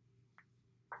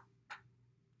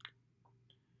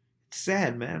it's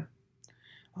sad, man.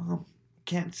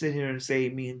 Can't sit here and say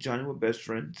me and Johnny were best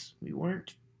friends. We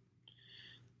weren't.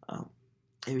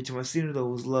 Every time I seen her, though,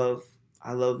 it was love.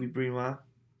 I love you, Brima.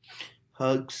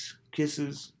 Hugs,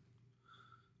 kisses.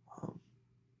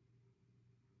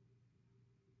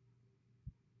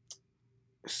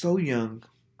 So young.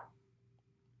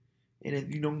 And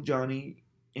if you know Johnny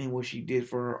and what she did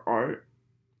for her art,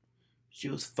 she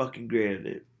was fucking great at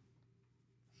it.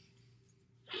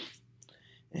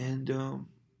 And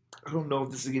I don't know if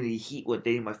this is going to heat what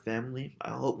they in my family.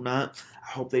 I hope not.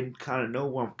 I hope they kind of know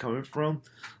where I'm coming from.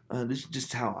 This is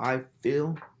just how I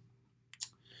feel.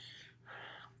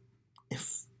 I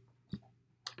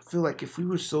feel like if we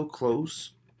were so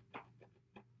close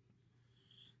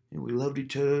and we loved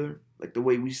each other like the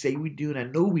way we say we do, and I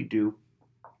know we do,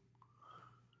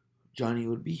 Johnny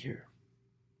would be here.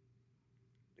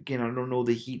 Again, I don't know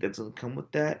the heat that's gonna come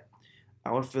with that.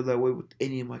 I would feel that way with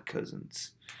any of my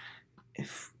cousins.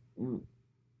 If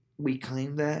we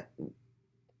claim that,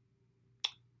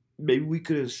 maybe we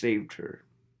could have saved her.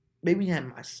 Maybe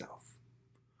not myself,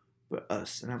 but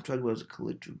us. And I'm talking about as a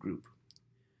collective group.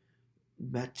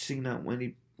 Not seeing out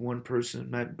any one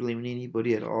person, not blaming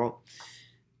anybody at all.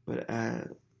 But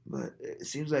it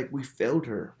seems like we failed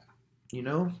her, you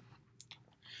know?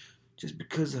 Just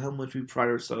because of how much we pride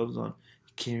ourselves on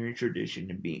carrying tradition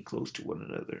and being close to one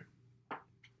another.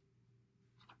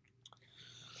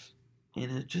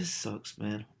 And it just sucks,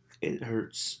 man. It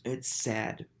hurts. It's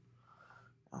sad.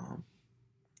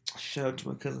 Shout out to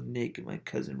my cousin Nick and my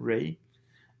cousin Ray.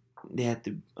 They had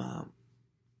to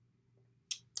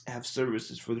have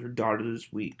services for their daughter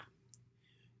this week.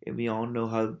 And we all know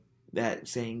how that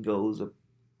saying goes, a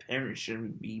parent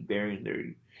shouldn't be burying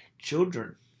their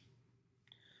children.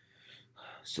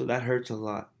 So that hurts a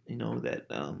lot. You know,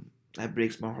 that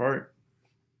breaks my heart.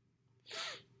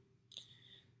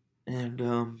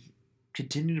 And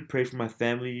continue to pray for my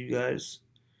family, you guys.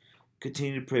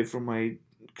 Continue to pray for my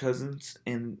cousins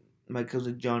and my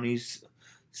cousin Johnny's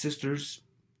sisters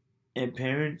and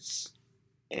parents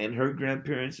and her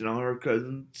grandparents and all her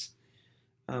cousins.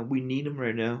 We need them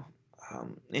right now.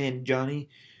 And Johnny,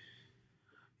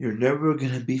 you're never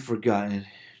going to be forgotten.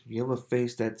 You have a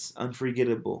face that's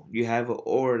unforgettable. You have an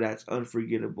aura that's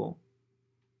unforgettable.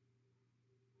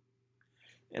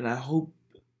 And I hope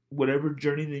whatever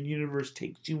journey the universe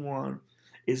takes you on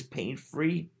is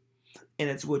pain-free. And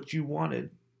it's what you wanted.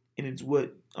 And it's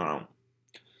what, and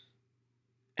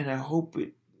I hope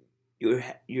you're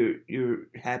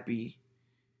happy.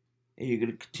 And you're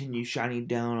going to continue shining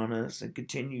down on us and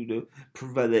continue to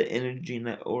provide that energy and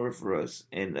that aura for us.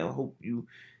 And I hope you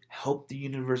help the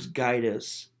universe guide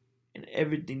us in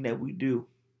everything that we do.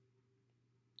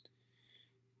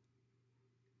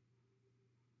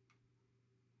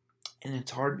 And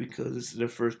it's hard because this is the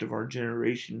first of our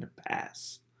generation to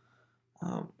pass.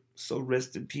 So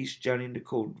rest in peace, Johnny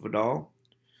Nicole Vidal.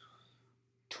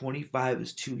 25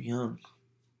 is too young.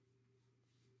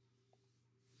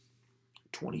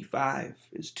 25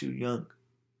 is too young.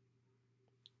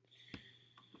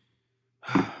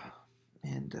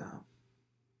 And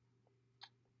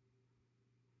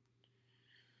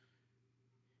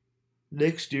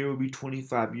next year will be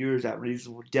 25 years that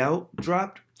Reasonable Doubt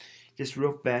dropped. Just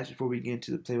real fast before we get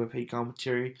into the play-by-play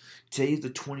commentary. Today is the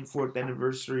 24th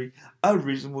anniversary of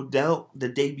Reasonable Doubt, the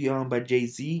debut album by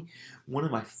Jay-Z. One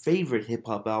of my favorite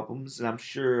hip-hop albums, and I'm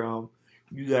sure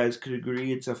you guys could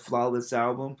agree it's a flawless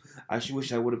album. I just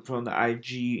wish I would have put on the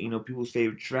IG, people's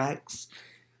favorite tracks.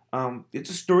 It's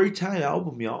a storytelling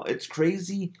album, y'all. It's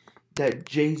crazy that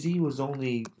Jay-Z was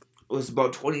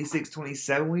about 26,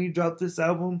 27 when he dropped this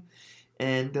album.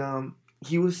 And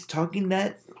he was talking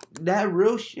that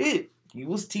real shit. He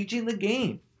was teaching the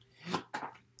game.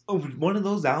 One of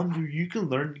those albums where you can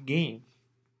learn the game.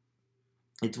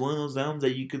 It's one of those albums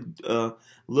that you could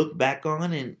look back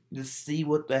on and just see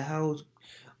what the hell,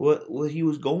 what he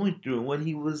was going through and what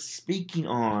he was speaking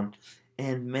on.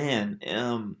 And man,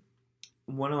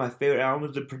 one of my favorite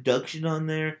albums, the production on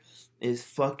there is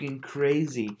fucking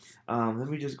crazy. Let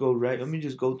me just go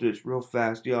through this real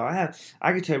fast, y'all.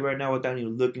 I can tell you right now without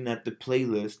even looking at the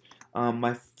playlist.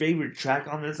 My favorite track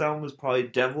on this album is probably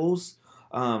Devils.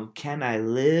 Can I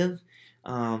Live?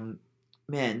 Man,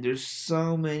 there's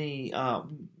so many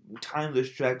timeless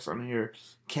tracks on here.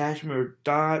 Cashmere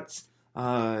Thoughts,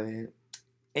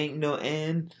 Ain't No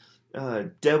End,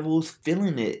 Devils,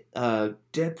 Feeling It,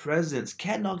 Dead Presidents,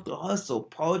 Can't Knock the Hustle,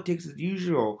 Politics as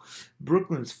Usual,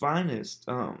 Brooklyn's Finest.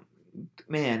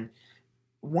 Man,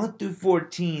 1 through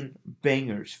 14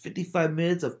 bangers, 55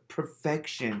 minutes of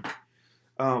perfection.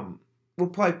 We'll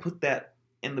probably put that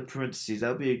in the parentheses.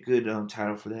 That'll be a good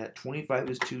title for that. 25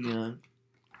 is too young.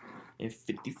 And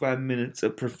 55 minutes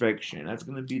of perfection. That's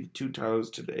going to be the two titles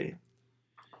today.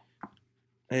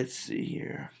 Let's see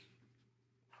here.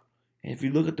 And if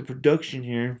you look at the production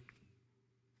here,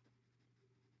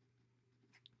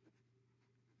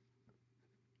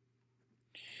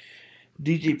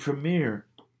 DJ Premier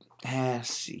has,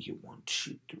 see, 1,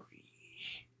 2, 3.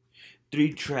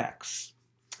 3 tracks.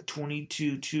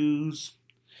 22 twos.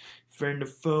 Friend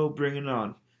of Foe, Bring It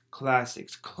On.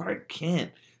 Classics. Clark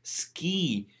Kent.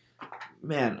 Ski.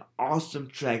 Man, awesome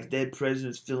tracks. Dead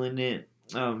Presidents, Feeling It.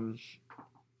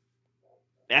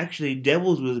 Actually,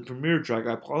 Devils was a premiere track.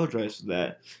 I apologize for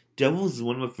that. Devils is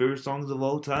one of my favorite songs of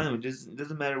all time. It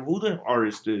doesn't matter who the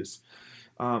artist is.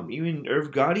 Even Irv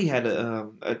Gotti had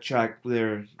a track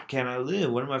there, Can I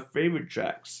Live? One of my favorite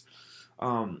tracks.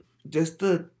 Just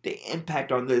the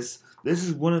impact on this. This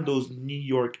is one of those New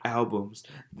York albums.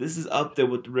 This is up there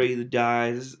with Ready to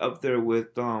Die. This is up there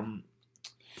with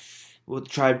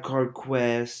Tribe Called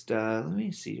Quest. Let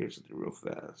me see here something real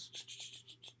fast.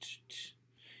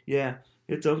 Yeah,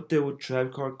 it's up there with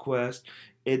Tribe Called Quest.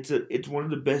 It's one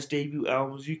of the best debut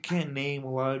albums. You can't name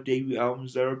a lot of debut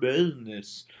albums that are better than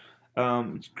this.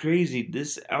 It's crazy.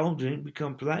 This album didn't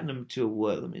become platinum until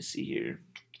what? Let me see here.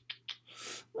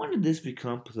 When did this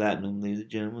become platinum, ladies and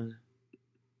gentlemen?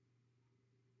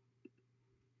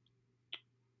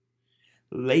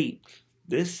 Late.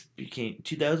 This became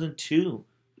 2002.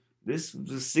 This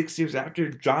was 6 years after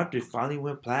it dropped. It finally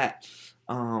went plat.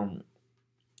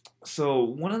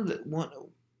 So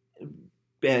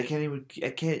Man, I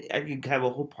can have a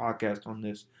whole podcast on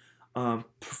this.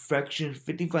 Perfection,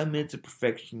 55 minutes of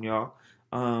perfection, y'all.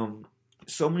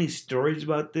 So many stories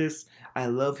about this. I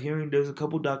love hearing. There's a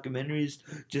couple documentaries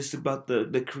just about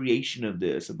the creation of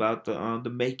this, about the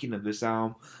making of this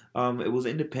album. It was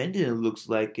independent, it looks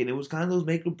like, and it was kind of those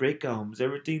make or break albums.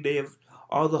 Everything they have,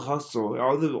 all the hustle,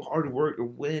 all the hard work that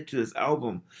went into this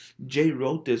album. Jay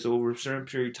wrote this over a certain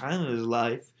period of time in his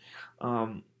life,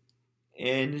 and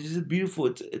it's just beautiful.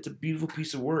 It's a beautiful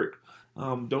piece of work.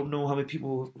 Don't know how many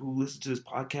people who listen to this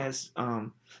podcast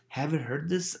haven't heard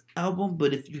this album,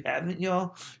 but if you haven't,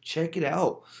 y'all, check it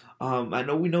out. I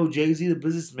know we know Jay-Z the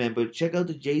businessman, but check out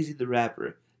the Jay-Z the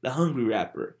rapper, the hungry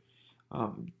rapper.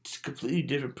 It's a completely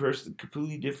different person,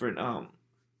 completely different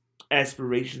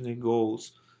aspirations and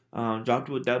goals. Dropped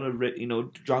it without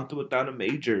a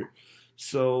major.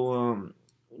 So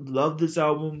love this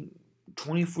album.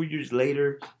 24 years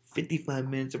later, 55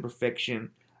 minutes of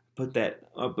perfection. Put that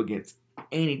up against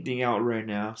anything out right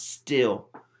now still.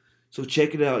 So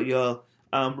check it out, y'all.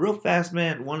 Real fast,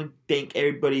 man, want to thank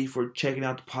everybody for checking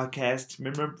out the podcast.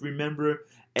 Remember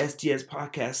STS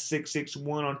Podcast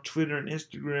 661 on Twitter and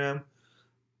Instagram.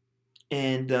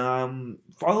 And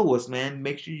follow us, man.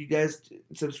 Make sure you guys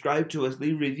subscribe to us.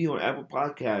 Leave a review on Apple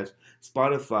Podcasts,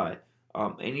 Spotify,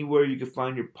 anywhere you can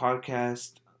find your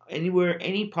podcast. Anywhere,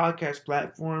 any podcast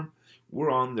platform, we're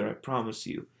on there, I promise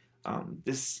you.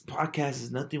 This podcast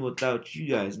is nothing without you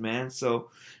guys, man. So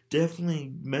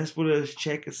definitely mess with us.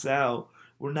 Check us out.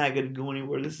 We're not going to go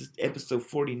anywhere. This is episode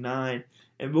 49.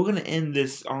 And we're going to end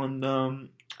this on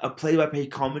a play-by-play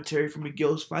commentary for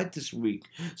Miguel's fight this week.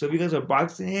 So if you guys are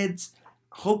boxing heads,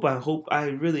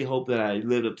 I really hope that I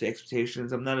lived up to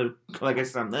expectations. I'm not a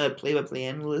play-by-play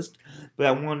analyst, but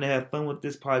I wanted to have fun with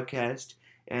this podcast.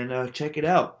 And check it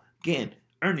out. Again,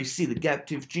 Ernie C, the Gap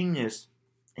Tooth Genius.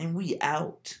 And we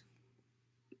out.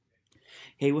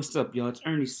 Hey, what's up, y'all? It's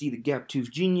Ernie C, the Gap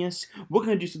Tooth Genius. We're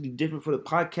going to do something different for the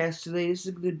podcast today. This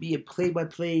is going to be a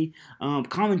play-by-play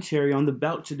commentary on the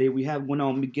bout today. We have one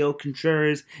on Miguel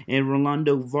Contreras and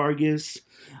Rolando Vargas.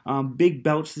 Big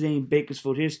bouts today in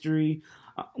Bakersfield history.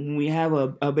 We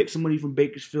have somebody from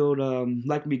Bakersfield,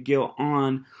 like Miguel,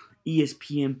 on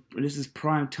ESPN. This is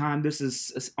prime time. This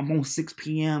is almost 6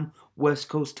 p.m. West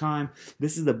Coast time.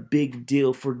 This is a big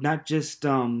deal for not just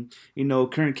Kern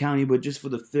County, but just for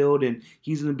the field. And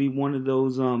he's going to be one of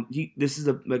those. This is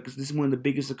one of the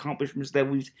biggest accomplishments that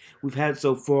we've had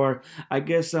so far. I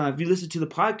guess if you listen to the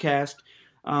podcast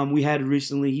we had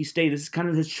recently, he stated this is kind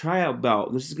of his tryout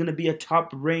bout. This is going to be a top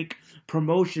rank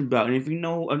promotion bout. And if you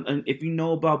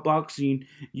know about boxing,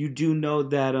 you do know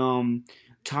that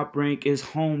Top Rank is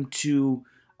home to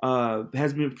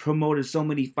has been promoted so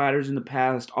many fighters in the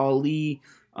past. Ali,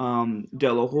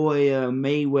 De La Hoya,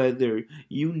 Mayweather,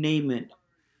 you name it.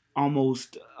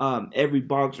 Almost every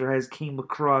boxer has came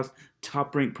across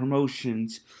Top Rank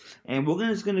Promotions, and we're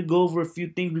just gonna go over a few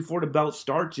things before the bout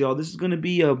starts, y'all. This is gonna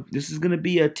be a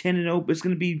 10-0. It's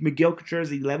gonna be Miguel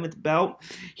Contreras' 11th bout.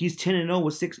 He's 10-0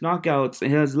 with 6 knockouts,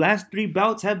 and his last 3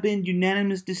 bouts have been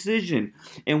unanimous decision.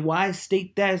 And why I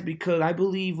state that is because I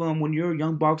believe when you're a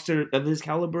young boxer of his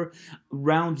caliber,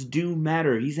 rounds do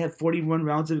matter. He's had 41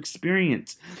 rounds of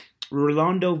experience.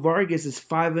 Rolando Vargas is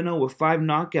 5-0 with 5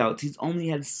 knockouts. He's only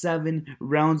had 7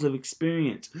 rounds of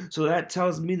experience. So that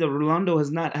tells me that Rolando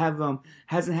hasn't had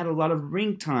a lot of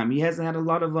ring time. He hasn't had a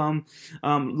lot of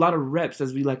reps,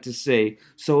 as we like to say.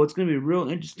 So it's going to be real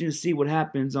interesting to see what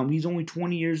happens. He's only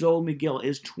 20 years old. Miguel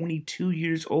is 22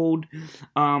 years old.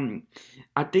 I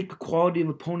think the quality of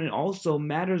opponent also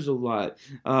matters a lot.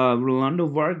 Rolando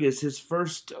Vargas, his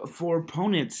first 4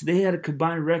 opponents, they had a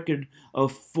combined record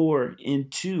of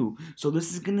 4-2. So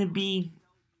this is going to be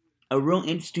a real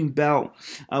interesting bout.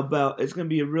 It's going to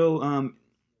be a real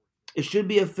it should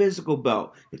be a physical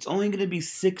bout. It's only going to be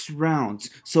 6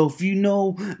 rounds. So if you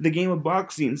know the game of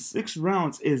boxing, 6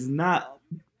 rounds is not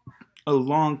a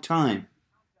long time.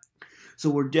 So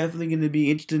we're definitely going to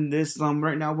be interested in this.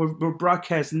 Right now we're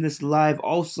broadcasting this live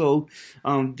also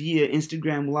via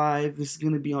Instagram Live. This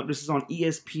is on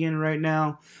ESPN right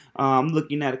now. I'm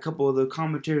looking at a couple of the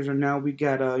commentators right now. We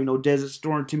got Desert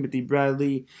Storm, Timothy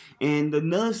Bradley, and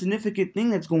another significant thing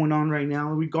that's going on right now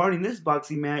regarding this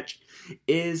boxing match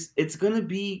is it's going to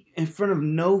be in front of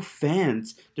no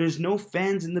fans. There's no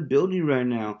fans in the building right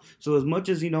now. So as much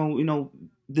as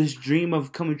this dream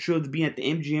of coming true of being at the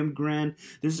MGM Grand,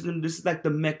 this is like the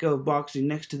mecca of boxing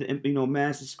next to the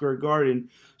Madison Square Garden.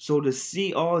 So to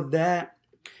see all that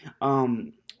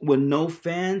with no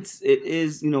fans, it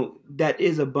is that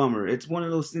is a bummer. It's one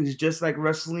of those things. Just like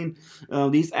wrestling,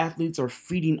 these athletes are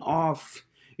feeding off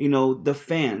the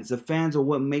fans. The fans are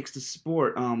what makes the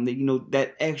sport.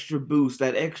 That extra boost,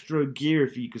 that extra gear,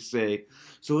 if you could say.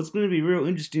 So it's going to be real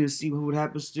interesting to see what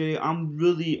happens today. I'm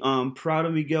really proud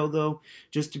of Miguel, though,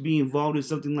 just to be involved in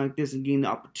something like this and getting the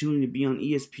opportunity to be on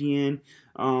ESPN,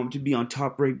 to be on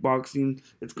Top Rank Boxing.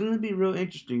 It's going to be real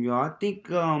interesting, y'all. I think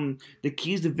the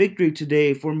keys to victory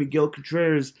today for Miguel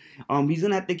Contreras, he's going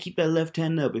to have to keep that left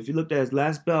hand up. If you looked at his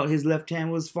last bout, his left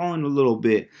hand was falling a little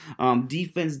bit.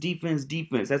 Defense.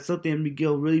 That's something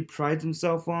Miguel really prides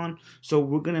himself on. So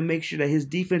we're going to make sure that his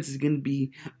defense is going to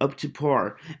be up to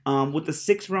par. With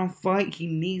the 6-round fight, he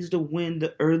needs to win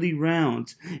the early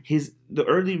rounds. The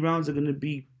early rounds are going to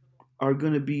be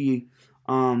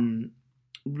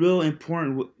real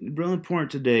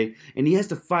important today, and he has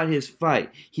to fight his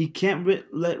fight. He can't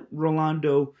let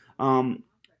Rolando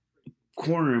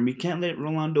corner him. He can't let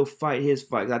Rolando fight his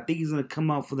fight. I think he's going to come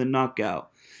out for the knockout.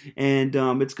 And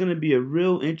it's going to be a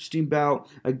real interesting bout.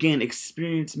 Again,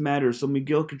 experience matters. So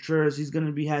Miguel Contreras,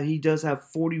 he does have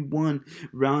 41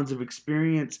 rounds of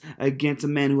experience against a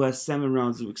man who has 7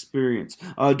 rounds of experience.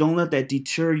 Don't let that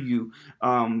deter you.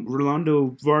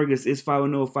 Rolando Vargas is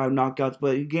 5-0, 5 knockouts,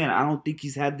 but again, I don't think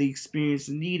he's had the experience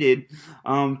needed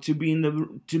to be in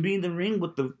the ring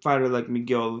with the fighter like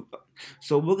Miguel.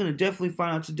 So we're going to definitely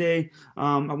find out today.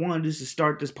 I wanted just to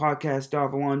start this podcast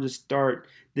off. I wanted to start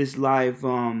this live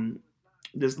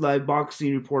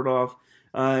boxing report off.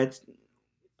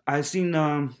 I've seen,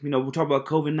 we'll talk about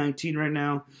COVID-19 right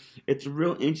now. It's a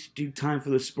real interesting time for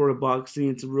the sport of boxing.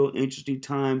 It's a real interesting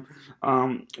time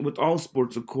with all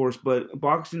sports, of course. But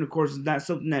boxing, of course, is not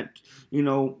something that,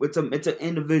 it's an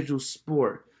individual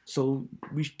sport. So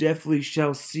we definitely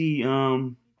shall see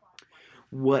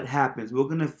what happens. We're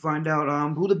gonna find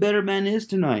out who the better man is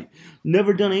tonight.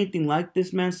 Never done anything like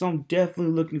this, man, so I'm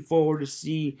definitely looking forward to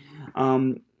see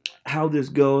how this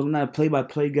goes. I'm not a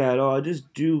play-by-play guy at all. I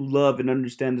just do love and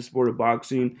understand the sport of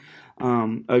boxing.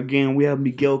 Again, we have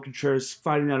Miguel Contreras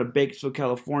fighting out of Bakersfield,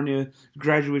 California.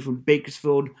 Graduated from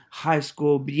Bakersfield High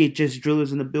School. BHS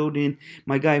Drillers in the building.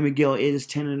 My guy Miguel is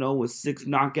 10-0 with 6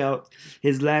 knockouts.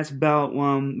 His last bout,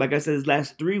 like I said, his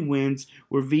last 3 wins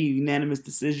were via unanimous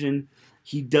decision.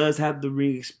 He does have the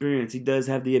ring experience. He does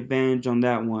have the advantage on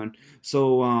that one.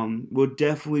 So we're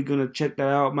definitely going to check that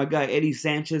out. My guy Eddie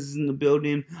Sanchez is in the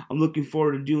building. I'm looking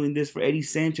forward to doing this for Eddie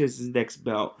Sanchez's next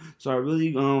bout. So I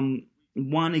really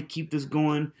want to keep this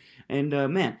going. And,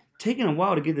 man, taking a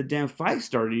while to get the damn fight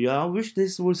started, y'all. I wish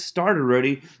this was started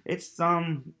already. It's, I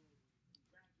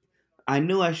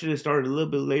knew I should have started a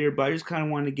little bit later, but I just kind of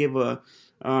wanted to give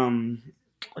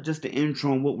just the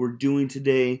intro on what we're doing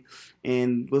today,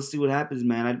 and let's see what happens,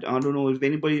 man. I don't know if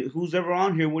anybody who's ever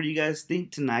on here, what do you guys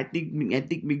think tonight? I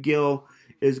think Miguel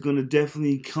is gonna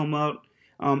definitely come out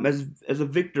as a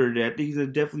victor today. I think he's gonna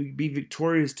definitely be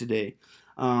victorious today.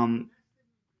 I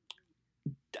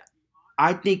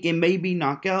think it may be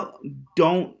knockout.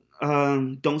 Don't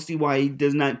see why he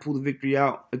does not pull the victory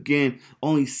out. Again,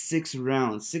 only 6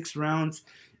 rounds. 6 rounds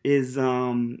is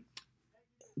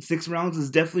 6 rounds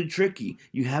is definitely tricky.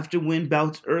 You have to win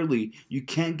bouts early. You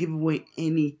can't give away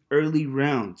any early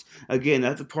rounds. Again,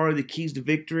 that's a part of the keys to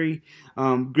victory.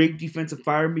 Great defensive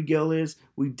fire Miguel is.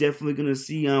 We definitely going to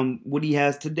see what he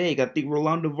has today. I think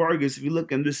Rolando Vargas, if you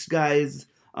look at this guy, is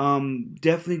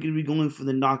definitely going to be going for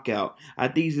the knockout. I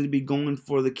think he's going to be going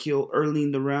for the kill early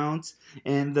in the rounds.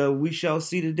 And we shall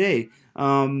see today.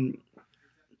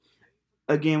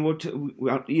 Again,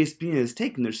 ESPN is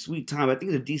taking their sweet time. I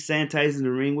think they're desanitizing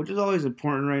the ring, which is always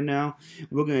important right now.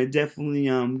 We're going to definitely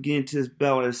get into this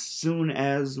bout as soon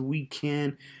as we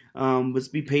can. Let's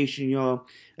be patient, y'all.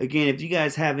 Again, if you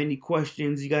guys have any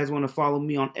questions, you guys want to follow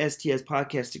me on STS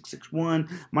Podcast 661.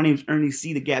 My name is Ernie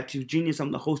C., the Gap Tooth Genius.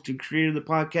 I'm the host and creator of the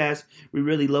podcast. We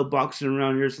really love boxing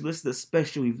around here, so this is a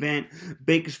special event.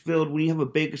 Bakersfield, when you have a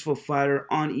Bakersfield fighter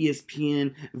on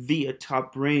ESPN via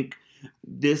Top Rank,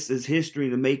 this is history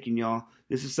in the making, y'all.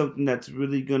 This is something that's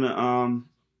really gonna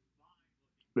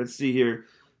let's see here.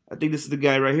 I think this is the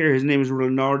guy right here. His name is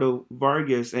Leonardo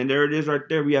Vargas. And there it is right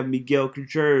there. We have Miguel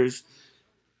Contreras.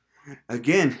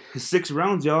 Again, 6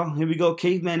 rounds, y'all. Here we go.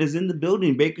 Caveman is in the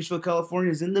building. Bakersfield,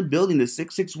 California is in the building. The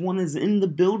 661 is in the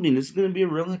building. This is going to be a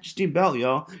real interesting bout,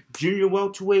 y'all. Junior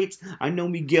welterweights. I know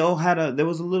Miguel there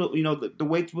was a little, the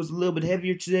weight was a little bit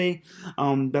heavier today.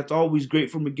 That's always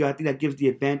great for Miguel. I think that gives the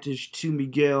advantage to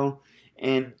Miguel.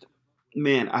 And,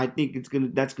 man, I think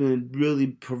that's gonna really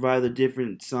provide the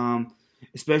difference.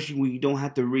 Especially when you don't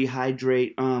have to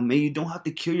rehydrate, and you don't have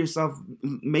to kill yourself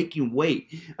making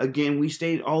weight. Again, we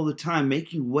state all the time,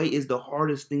 making weight is the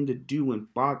hardest thing to do in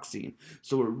boxing.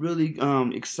 So we're really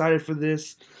excited for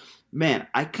this. Man,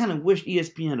 I kind of wish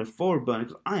ESPN had a forward button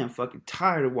because I am fucking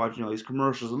tired of watching all these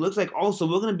commercials. It looks like also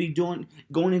we're going to be going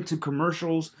into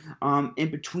commercials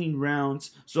in between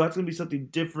rounds. So that's going to be something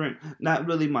different. Not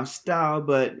really my style,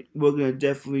 but we're going to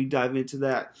definitely dive into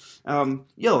that.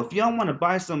 If y'all want to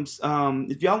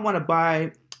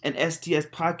buy an STS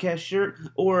podcast shirt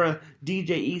or a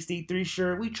DJ EC3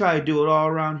 shirt, we try to do it all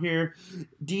around here.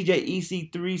 DJ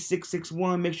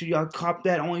EC3661, make sure y'all cop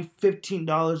that. Only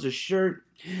 $15 a shirt.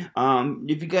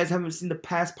 If you guys haven't seen the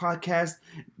past podcast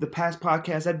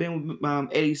I've been with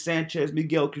Eddie Sanchez,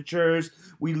 Miguel Contreras.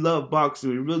 We love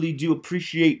boxing. We really do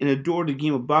appreciate and adore the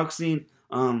game of boxing.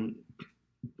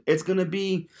 It's going to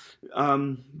be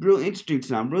real interesting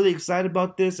tonight. I'm really excited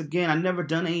about this. Again, I've never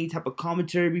done any type of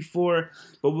commentary before,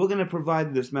 but we're going to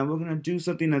provide this, man. We're going to do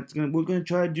something we're going to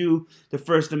try to do the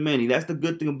first of many. That's the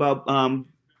good thing about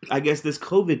I guess this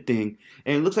COVID thing.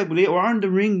 And it looks like we're in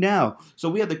the ring now. So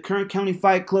we have the Kern County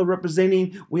Fight Club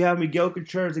representing. We have Miguel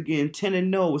Contreras again,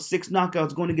 10-0 with 6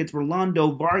 knockouts going against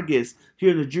Rolando Vargas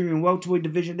here in the junior welterweight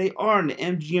division. They are in the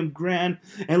MGM Grand.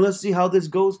 And let's see how this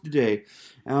goes today.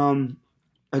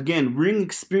 Again, ring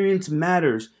experience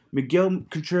matters. Miguel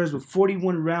Contreras with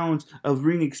 41 rounds of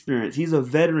ring experience. He's a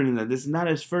veteran in that. This is not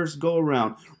his first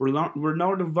go-around.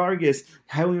 Ronaldo Vargas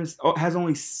has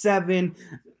only 7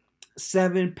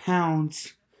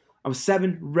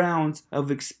 rounds of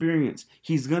experience.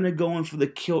 He's going to go in for the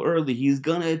kill early. He's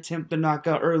going to attempt the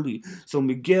knockout early. So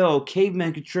Miguel,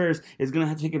 Caveman Contreras, is going to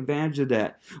have to take advantage of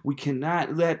that. We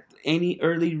cannot let any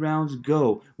early rounds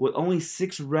go. With only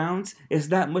 6 rounds, it's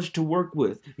not much to work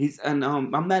with. I'm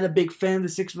not a big fan of the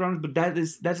 6 rounds, but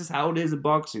that's just how it is in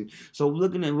boxing. So we're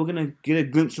gonna get a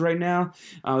glimpse right now.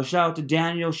 Shout out to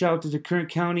Daniel. Shout out to the Kern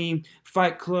County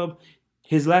Fight Club.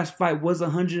 His last fight was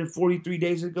 143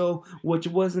 days ago, which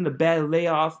wasn't a bad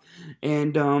layoff.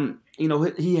 And,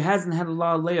 he hasn't had a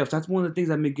lot of layoffs. That's one of the things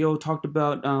that Miguel talked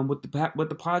about with the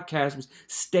podcast was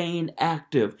staying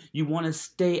active. You want to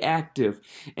stay active.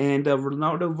 And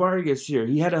Ronaldo Vargas here,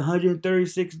 he had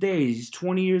 136 days. He's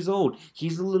 20 years old.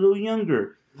 He's a little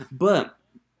younger. But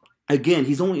again,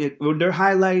 they're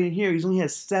highlighting here, he's only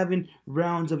has 7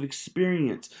 rounds of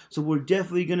experience. So we're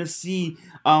definitely going to see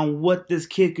what this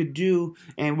kid could do.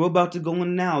 And we're about to go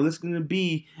in now. This is going to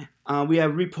be, we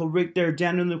have Repo Rick there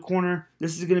down in the corner.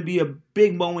 This is going to be a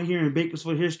big moment here in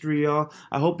Bakersfield history, y'all.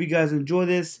 I hope you guys enjoy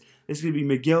this. This is going to be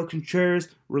Miguel Contreras,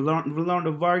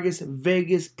 Rolando Vargas,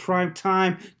 Vegas, prime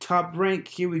time, top rank.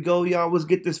 Here we go, y'all. Let's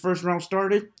get this first round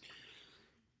started.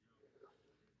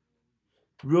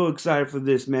 Real excited for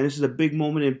this, man. This is a big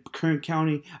moment in Kern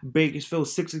County, Bakersfield,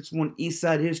 661 East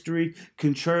Side history.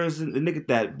 Contreras, and look at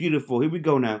that. Beautiful. Here we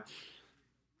go now.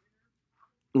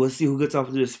 Let's see who gets off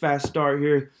to this fast start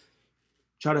here.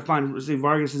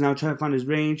 Vargas is now trying to find his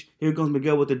range. Here goes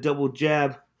Miguel with a double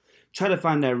jab. Try to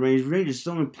find that range. Range is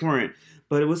so important.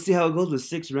 But we'll see how it goes with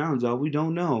 6 rounds, y'all. We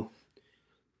don't know.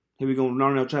 Here we go.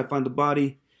 Ronaldo trying to find the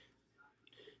body.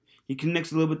 He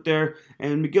connects a little bit there.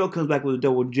 And Miguel comes back with a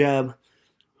double jab.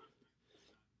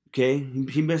 Okay,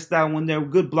 he missed that one there.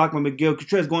 Good block by Miguel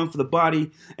Contreras going for the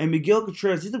body. And Miguel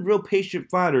Contreras, he's a real patient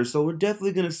fighter. So we're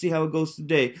definitely going to see how it goes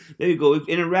today. There you go.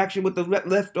 Interaction with the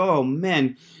left. Oh,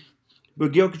 man.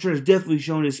 Miguel Contreras definitely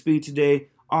showing his speed today.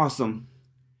 Awesome.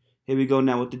 Here we go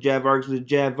now with the jab. Vargas with the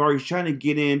jab. Vargas trying to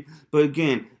get in. But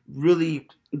again, really,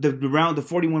 the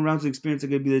 41 rounds of experience are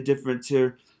going to be the difference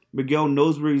here. Miguel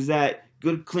knows where he's at.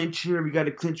 Good clinch here. We got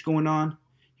a clinch going on.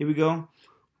 Here we go.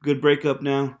 Good breakup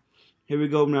now. Here we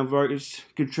go now, Vargas,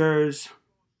 Contreras,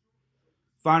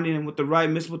 finding him with the right,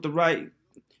 missed with the right.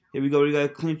 Here we go, we got a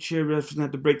clinch here. We're just going to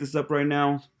have to break this up right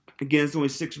now. Again, it's only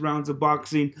 6 rounds of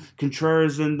boxing.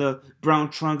 Contreras in the brown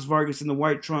trunks, Vargas in the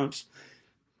white trunks.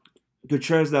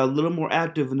 Contreras got a little more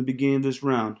active in the beginning of this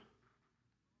round.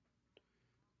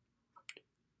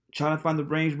 Trying to find the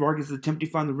range. Vargas is attempting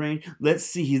to find the range. Let's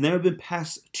see. He's never been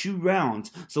past 2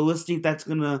 rounds. So let's see if that's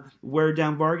going to wear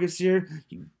down Vargas here.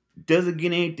 Doesn't get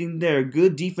anything there.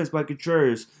 Good defense by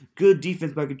Contreras. Good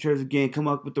defense by Contreras again. Come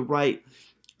up with the right.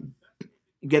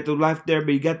 You get the left there,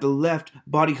 but you got the left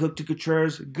body hook to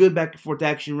Contreras. Good back and forth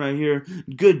action right here.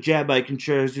 Good jab by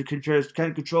Contreras. Contreras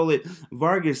can't control it.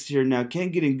 Vargas here now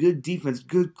can't get in good defense.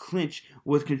 Good clinch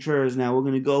with Contreras now. We're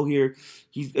going to go here.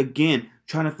 He's, again,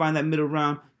 trying to find that middle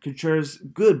round. Contreras,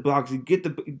 good boxing. Get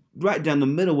the right down the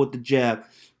middle with the jab.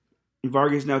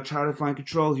 Vargas now trying to find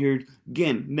control here.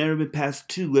 Again, never been past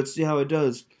 2. Let's see how it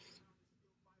does.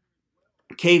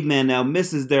 Caveman now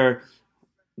misses there.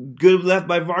 Good left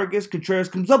by Vargas. Contreras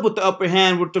comes up with the upper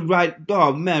hand with the right.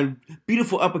 Oh, man.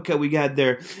 Beautiful uppercut we got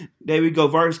there. There we go.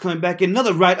 Vargas coming back in.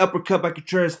 Another right uppercut by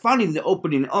Contreras. Finding the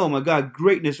opening. Oh, my God.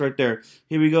 Greatness right there.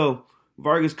 Here we go.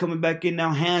 Vargas coming back in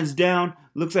now. Hands down.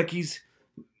 Looks like he's...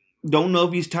 Don't know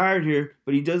if he's tired here,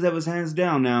 but he does have his hands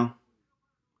down now.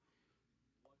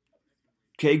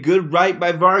 Okay, good right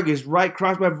by Vargas. Right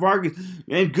cross by Vargas.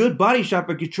 And good body shot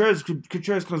by Contreras.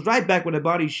 Contreras comes right back with a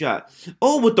body shot.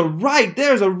 Oh, with the right.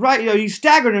 There's a right. He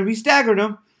staggered him. He staggered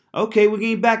him. Okay, we're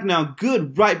getting back now.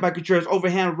 Good right by Contreras.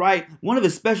 Overhand right. One of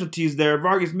his specialties there.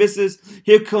 Vargas misses.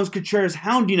 Here comes Contreras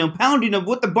pounding him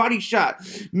with the body shot.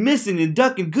 Missing and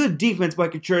ducking. Good defense by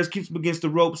Contreras. Keeps him against the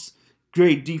ropes.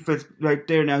 Great defense right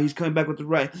there now. He's coming back with the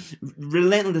right.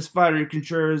 Relentless fighter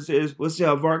Contreras is. Let's see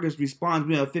how Vargas responds.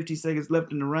 We have 50 seconds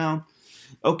left in the round.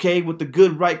 Okay, with the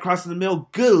good right crossing the middle.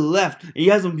 Good left.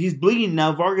 He's bleeding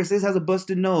now. Vargas has a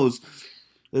busted nose.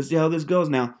 Let's see how this goes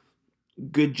now.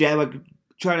 Good jab.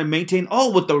 Trying to maintain.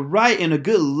 Oh, with the right and a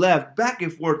good left. Back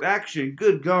and forth action.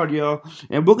 Good God, y'all.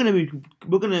 And we're gonna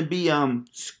be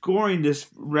scoring this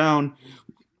round.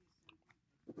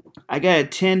 I got a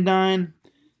 10-9.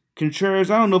 Contreras,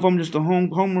 I don't know if I'm just a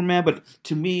homer man, but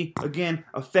to me, again,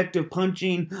 effective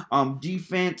punching,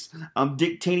 defense,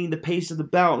 dictating the pace of the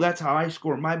bout. That's how I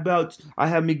score my bouts. I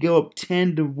have Miguel up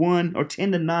 10-1 or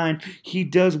 10-9. He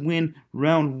does win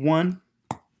round 1.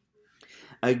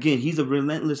 Again, he's a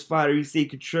relentless fighter. You see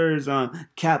Contreras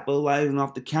capitalizing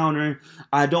off the counter.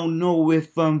 I don't know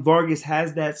if Vargas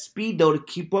has that speed, though, to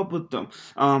keep up with them.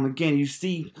 Again, you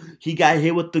see he got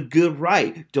hit with the good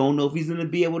right. Don't know if he's going to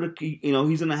be able to,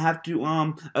 he's going to have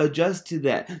to adjust to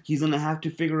that. He's going to have to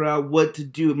figure out what to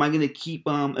do. Am I going to keep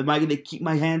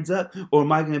my hands up, or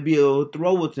am I going to be able to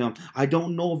throw with him? I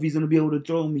don't know if he's going to be able to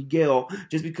throw Miguel,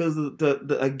 just because of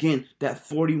again, that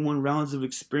 41 rounds of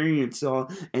experience,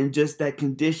 and just that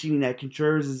conditioning that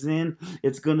Contreras is in.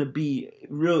 It's going to be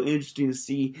real interesting to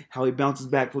see how he bounces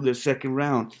back for the second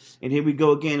round. And here we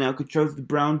go again. Now Contreras with the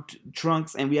brown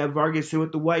trunks, and we have Vargas here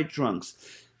with the white trunks.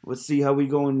 Let's see how we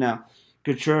going now.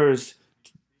 Contreras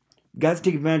got to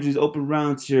take advantage of these open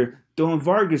rounds here. Throwing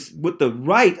Vargas with the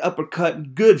right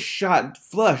uppercut. Good shot.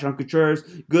 Flush on Contreras.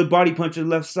 Good body punch on the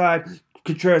left side.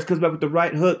 Contreras comes back with the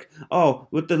right hook. Oh,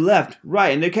 with the left,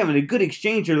 right. And they're having a good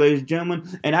exchange here, ladies and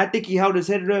gentlemen. And I think he held his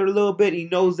head there a little bit. He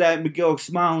knows that Miguel is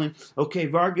smiling. Okay,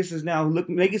 Vargas is now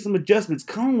making some adjustments.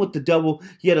 Coming with the double.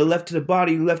 He had a left to the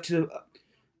body, left to the...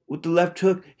 With the left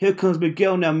hook, here comes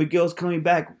Miguel now. Miguel's coming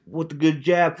back with the good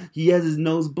jab. He has his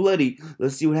nose bloody.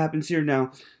 Let's see what happens here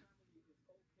now.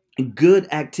 Good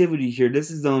activity here.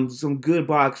 This is some good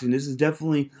boxing. This is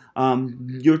definitely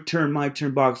your turn, my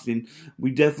turn boxing.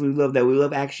 We definitely love that. We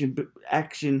love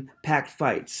action-packed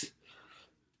fights.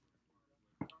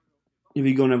 If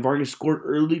we go now, Vargas scored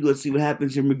early. Let's see what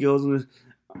happens here. Miguel's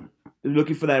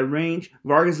looking for that range.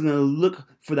 Vargas is going to look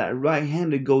for that right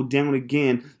hand to go down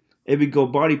again. If we go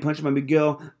body punch by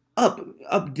Miguel.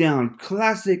 Up, down.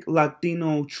 Classic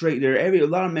Latino trait there. A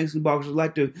lot of Mexican boxers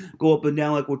like to go up and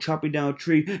down like we're chopping down a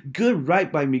tree. Good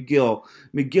right by Miguel.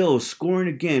 Miguel is scoring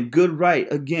again. Good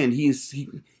right again. He's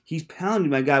pounding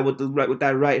my guy with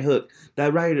that right hook.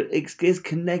 That right is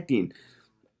connecting.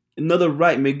 Another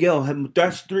right. Miguel,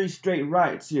 that's 3 straight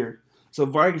rights here. So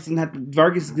Vargas is going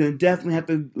to definitely have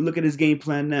to look at his game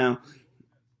plan now.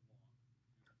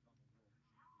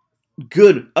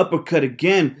 Good uppercut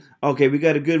again. Okay, we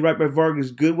got a good right by Vargas.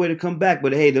 Good way to come back.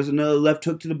 But hey, there's another left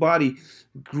hook to the body.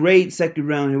 Great second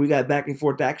round here. We got back and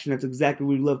forth action. That's exactly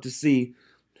what we love to see.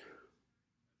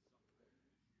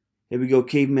 Here we go,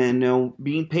 Caveman now.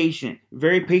 Being patient.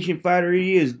 Very patient fighter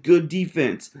he is. Good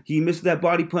defense. He missed that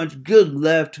body punch. Good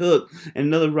left hook. And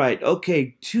another right.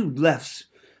 Okay, 2 lefts.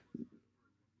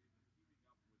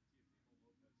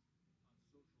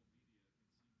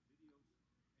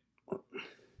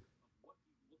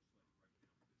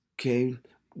 Okay,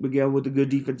 Miguel with the good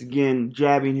defense again.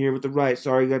 Jabbing here with the right.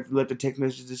 Sorry, got to let the text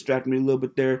message distract me a little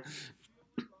bit there.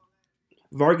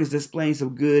 Vargas displaying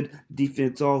some good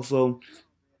defense also.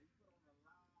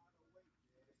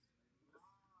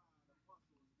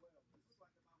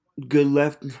 Good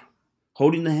left.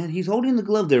 Holding the hand. He's holding the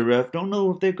glove there, ref. Don't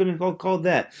know if they're going to call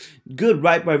that. Good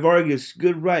right by Vargas.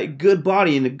 Good right. Good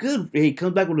body. And a good... He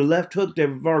comes back with a left hook there,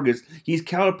 Vargas. He's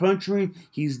counter-punching.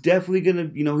 He's definitely going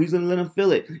to... he's going to let him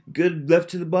feel it. Good left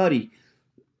to the body.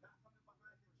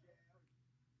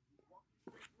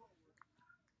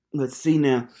 Let's see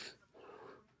now.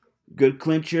 Good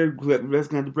clinch here. Ref's going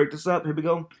to have to break this up. Here we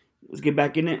go. Let's get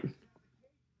back in it.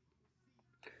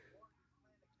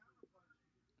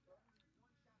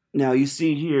 Now you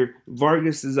see here,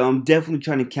 Vargas is definitely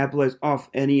trying to capitalize off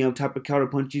any type of counter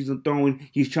punch he's throwing.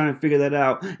 He's trying to figure that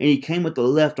out, and he came with the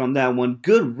left on that one.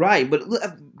 Good right, but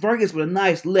Vargas with a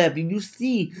nice left, and you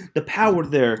see the power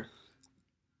there.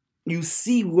 You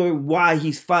see why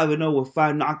he's 5-0 with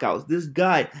 5 knockouts. This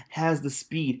guy has the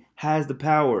speed, has the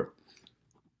power.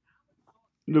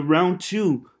 The round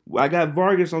 2, I got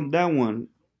Vargas on that one.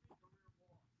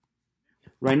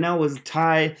 Right now is a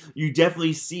tie. You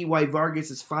definitely see why Vargas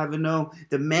is 5-0.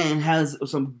 The man has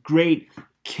some great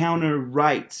counter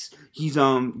rights. He's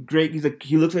great.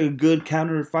 He looks like a good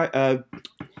counter fight.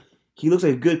 He looks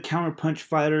like a good counter punch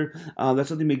fighter. That's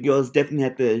something Miguel's definitely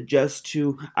had to adjust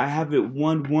to. I have it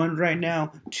 1-1 right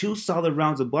now. 2 solid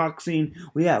rounds of boxing.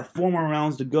 We have 4 more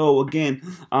rounds to go. Again,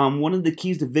 one of the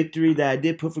keys to victory that I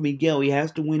did put for Miguel, he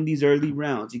has to win these early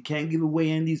rounds. He can't give away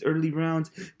in these early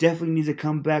rounds. Definitely needs to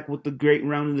come back with the great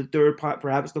round in the third,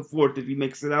 perhaps the fourth if he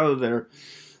makes it out of there.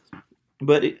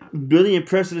 But really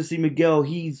impressive to see Miguel.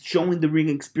 He's showing the ring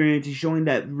experience. He's showing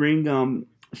that ring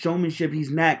showmanship.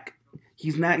 He's not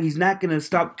gonna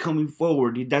stop coming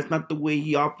forward. That's not the way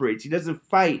he operates. He doesn't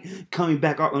fight coming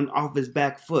back off his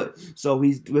back foot. So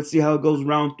let's see how it goes.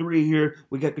 Round 3 here.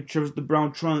 We got Contreras with the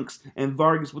brown trunks and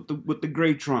Vargas with the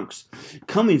gray trunks.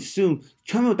 Coming soon.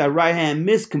 Coming with that right hand,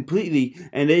 missed completely.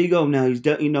 And there you go. Now he's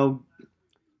done.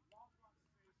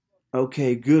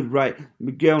 Okay, good right.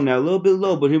 Miguel now a little bit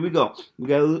low, but here we go. We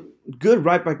got a good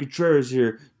right by Contreras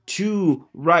here. 2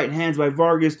 right hands by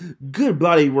Vargas. Good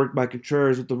body work by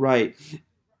Contreras with the right.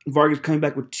 Vargas coming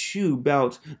back with 2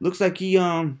 bouts. Looks like he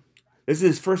this is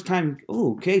his first time.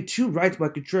 Oh, okay, 2 rights by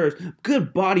Contreras.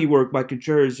 Good body work by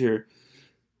Contreras here.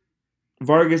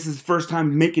 Vargas is first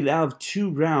time making it out of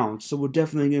 2 rounds, so we're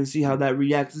definitely gonna see how that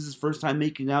reacts. This is first time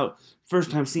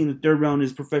seeing the 3rd round in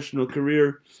his professional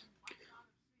career.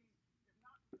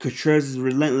 Contreras is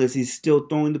relentless. He's still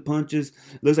throwing the punches.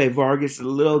 Looks like Vargas is a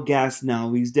little gassed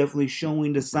now. He's definitely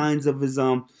showing the signs of his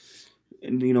the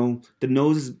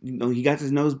nose is, he got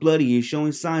his nose bloody. He's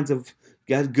showing signs of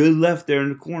got good left there in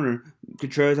the corner.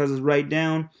 Contreras has his right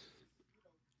down.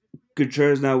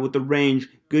 Contreras now with the range.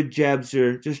 Good jabs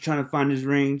here. Just trying to find his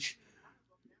range.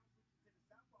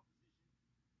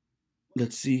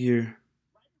 Let's see here.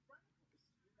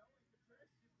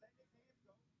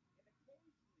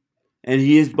 And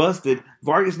he is busted.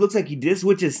 Vargas looks like he did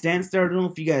switch his stance there. I don't know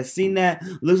if you guys seen that.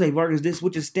 Looks like Vargas did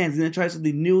switch his stance and then try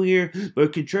something new here.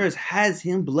 But Contreras has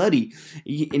him bloody.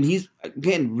 And he's,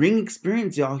 again, ring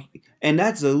experience, y'all. And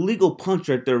that's a legal punch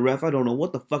right there, ref. I don't know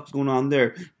what the fuck's going on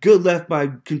there. Good left by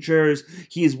Contreras.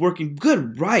 He is working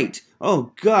good right.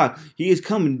 Oh, God. He is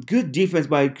coming. Good defense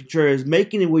by Contreras.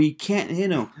 Making it where you can't hit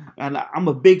him. And I'm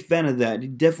a big fan of that. He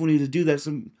definitely needs to do that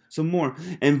some more.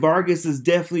 And Vargas is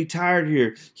definitely tired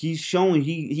here. He's showing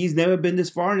he's never been this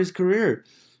far in his career.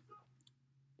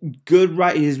 Good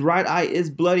right. His right eye is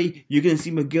bloody. You're going to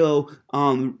see Miguel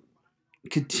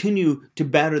continue to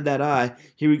batter that eye.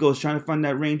 Here he goes, trying to find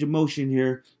that range of motion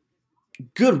here.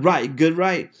 Good right. Good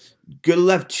right. Good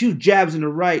left. 2 jabs in the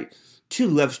right. 2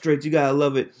 left straights. You got to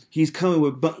love it. He's coming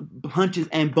with punches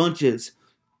and bunches.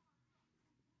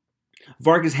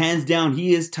 Vargas hands down.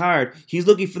 He is tired. He's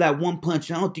looking for that one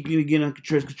punch. I don't think you're going to get on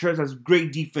Contreras. Contreras has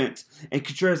great defense. And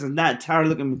Contreras is not tired,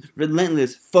 looking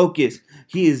relentless, focused.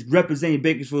 He is representing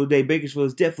Bakersfield today. Bakersfield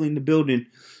is definitely in the building.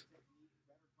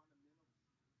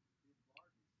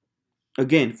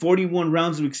 Again, 41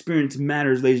 rounds of experience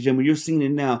matters, ladies and gentlemen. You're seeing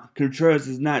it now. Contreras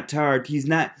is not tired. He's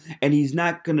not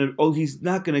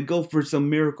gonna go for some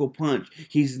miracle punch.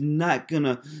 He's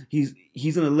gonna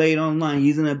lay it on line.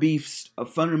 He's gonna be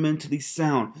fundamentally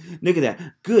sound. Look at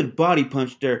that. Good body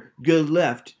punch there. Good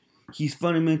left. He's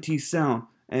fundamentally sound.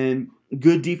 And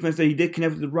good defense there. He did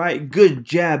connect with the right. Good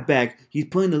jab back. He's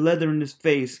putting the leather in his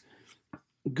face.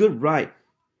 Good right.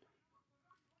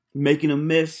 Making a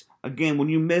miss. Again, when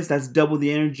you miss, that's double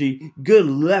the energy. Good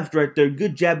left right there.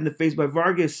 Good jab in the face by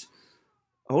Vargas.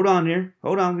 Hold on here.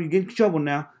 Hold on. We get in trouble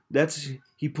now.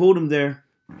 He pulled him there.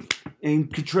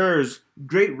 And Contreras,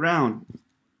 great round.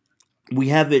 We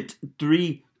have it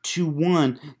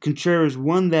 3-1. Contreras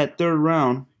won that 3rd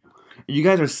round. You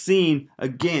guys are seeing,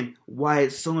 again, why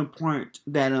it's so important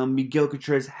that Miguel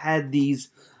Contreras had these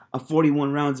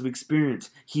 41 rounds of experience.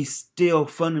 He's still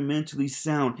fundamentally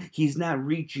sound. He's not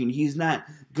reaching. He's not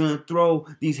going to throw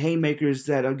these haymakers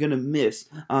that are going to miss.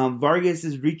 Vargas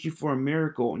is reaching for a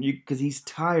miracle because he's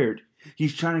tired.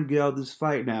 He's trying to get out of this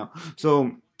fight now.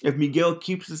 So if Miguel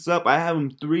keeps this up, I have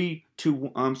him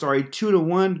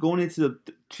 2-1 going into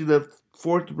the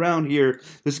fourth round here.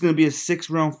 This is going to be a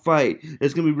 6-round fight.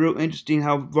 It's going to be real interesting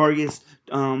how Vargas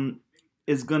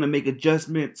is going to make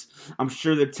adjustments. I'm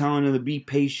sure they're telling him to be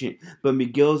patient, but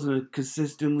Miguel's going to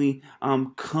consistently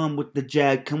come with the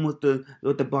jab, come with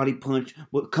the body punch,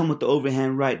 come with the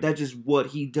overhand right. That's just what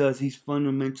he does. He's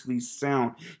fundamentally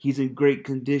sound. He's in great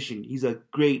condition. He's a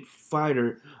great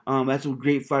fighter. That's what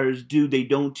great fighters do. They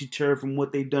don't deter from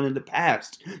what they've done in the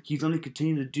past. He's only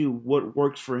continuing to do what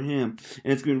works for him.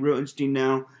 And it's going to be real interesting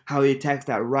now how he attacks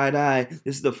that right eye.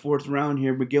 This is the fourth round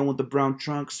here. Miguel with the brown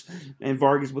trunks and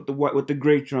Vargas with the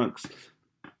gray trunks.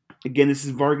 Again, this is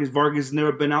Vargas. Vargas has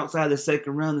never been outside the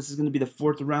second round. This is going to be the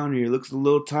fourth round here. Looks a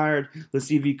little tired. Let's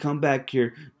see if he come back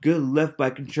here. Good left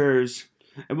by Contreras.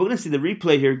 And we're going to see the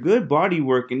replay here. Good body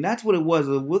work. And that's what it was.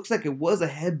 It looks like it was a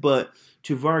headbutt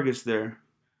to Vargas there.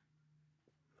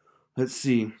 Let's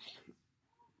see.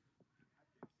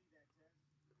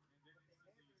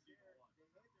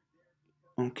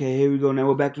 Okay, here we go. Now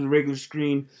we're back to the regular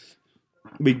screen.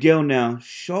 Miguel now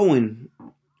showing.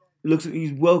 Looks like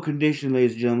he's well conditioned,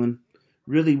 ladies and gentlemen.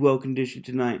 Really well conditioned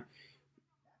tonight.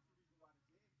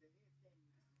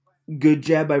 Good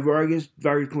jab by Vargas.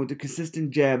 Vargas going with a consistent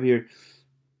jab here.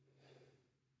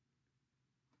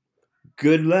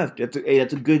 Good left. That's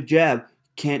a good jab.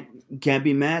 Can't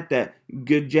be mad at that.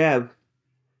 Good jab.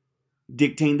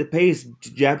 Dictating the pace.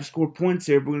 Jab to score points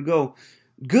here. We're gonna go.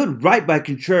 Good right by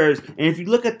Contreras. And if you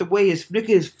look at the way look at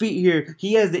his feet here,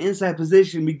 he has the inside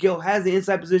position. Miguel has the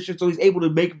inside position, so he's able to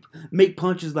make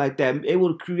punches like that,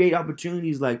 able to create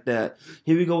opportunities like that.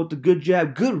 Here we go with the good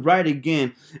jab. Good right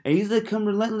again. And he's going to come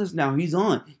relentless now. He's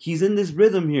on. He's in this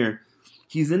rhythm here.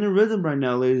 He's in the rhythm right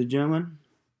now, ladies and gentlemen.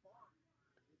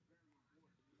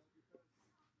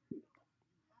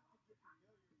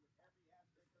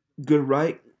 Good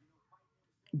right.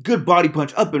 Good body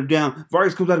punch up and down.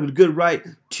 Vargas comes out with a good right.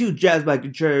 2 jabs by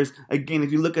Contreras. Again,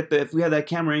 if you look at if we have that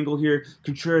camera angle here,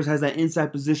 Contreras has that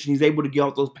inside position. He's able to get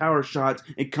off those power shots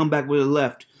and come back with a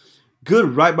left.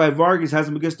 Good right by Vargas. Has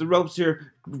him against the ropes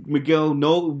here. Miguel,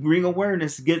 no ring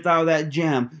awareness. Gets out of that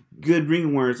jam. Good ring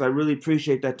awareness. I really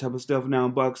appreciate that type of stuff now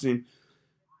in boxing.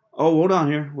 Oh, hold on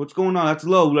here. What's going on? That's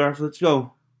low, Larry. Let's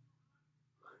go.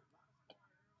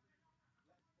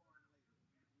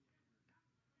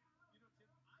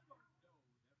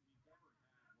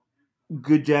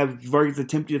 Good jab. Vargas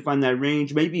attempting to find that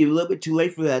range. Maybe a little bit too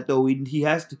late for that, though. He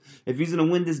has to. If he's going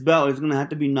to win this belt, it's going to have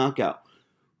to be knockout.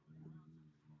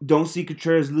 Don't see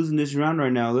Contreras losing this round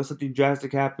right now unless something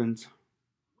drastic happens.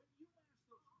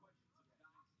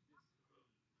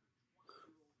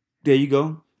 There you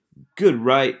go. Good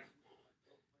right.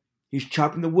 He's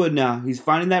chopping the wood now. He's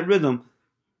finding that rhythm.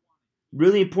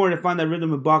 Really important to find that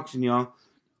rhythm in boxing, y'all.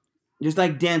 Just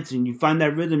like dancing, you find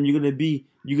that rhythm, you're gonna be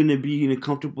in a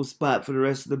comfortable spot for the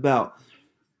rest of the bout.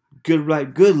 Good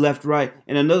right, good left, right,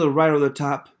 and another right over the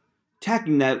top.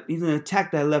 Attacking that, he's gonna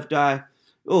attack that left eye.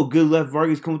 Oh, good left.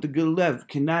 Vargas coming with the good left.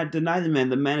 Cannot deny the man.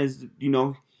 The man is,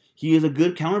 he is a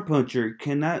good counterpuncher.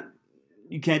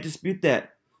 You can't dispute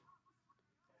that.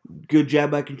 Good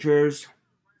jab by Contreras.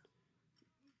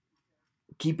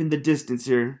 Keeping the distance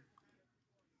here.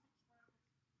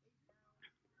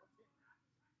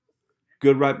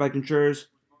 Good right by Contreras.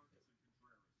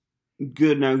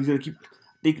 Good. Now he's going to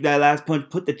think that last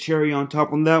punch, put the cherry on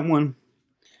top on that one.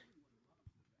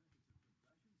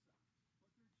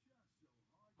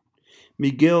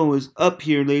 Miguel is up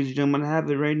here, ladies and gentlemen. I have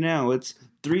it right now. It's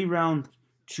 3-1.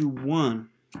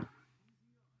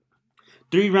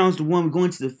 3 rounds to 1. We're going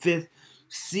to the 5th.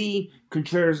 See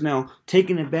Contreras now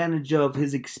taking advantage of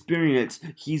his experience.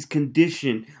 He's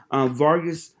conditioned.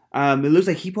 Vargas, it looks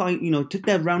like he probably, took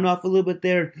that round off a little bit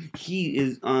there. He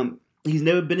is, he's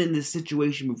never been in this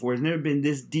situation before. He's never been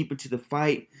this deep into the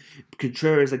fight.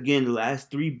 Contreras, again, the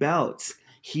last 3 bouts,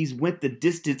 he's went the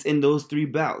distance in those 3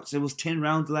 bouts. It was 10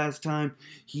 rounds last time.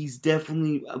 He's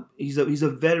definitely he's a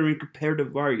veteran compared to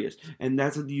Vargas, and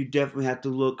that's what you definitely have to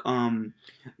look.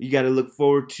 You got to look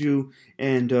forward to,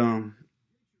 and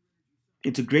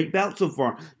It's a great bout so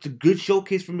far. It's a good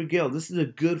showcase for Miguel. This is a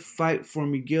good fight for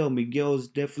Miguel. Miguel is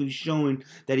definitely showing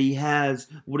that he has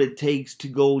what it takes to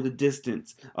go the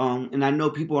distance. And I know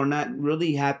people are not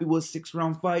really happy with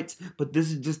 6-round fights, but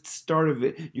this is just the start of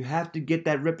it. You have to get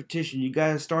that repetition. You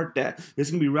got to start that. This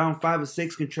is going to be round 5 of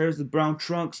 6. Contreras with brown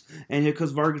trunks, and here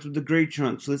comes Vargas with the gray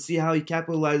trunks. So let's see how he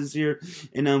capitalizes here.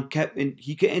 And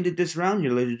he could end it this round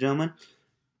here, ladies and gentlemen.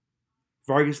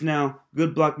 Vargas now,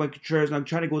 good block by Contreras. Now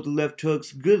trying to go with the left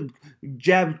hooks. Good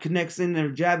jab connects in there.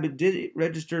 Jab, it did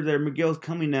register there. Miguel's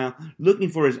coming now, looking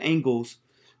for his angles.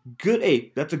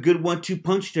 Good, that's a good 1-2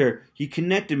 punch there. He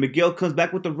connected. Miguel comes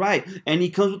back with the right, and he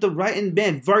comes with the right, and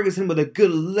man, Vargas hit him with a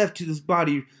good left to this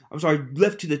body.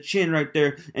 Left to the chin right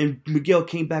there, and Miguel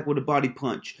came back with a body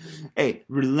punch. Hey,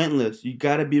 relentless. You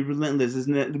gotta be relentless.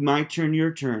 Isn't it my turn,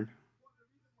 your turn?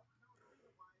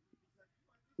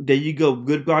 There you go.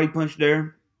 Good body punch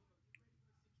there.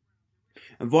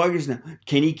 And Vargas now,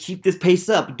 can he keep this pace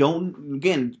up?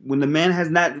 Again, when the man has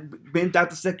not been out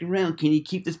the second round, can he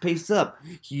keep this pace up?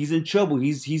 He's in trouble.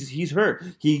 He's hurt.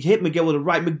 He hit Miguel with a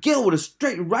right. Miguel with a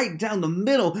straight right down the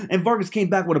middle, and Vargas came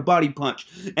back with a body punch.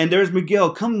 And there's Miguel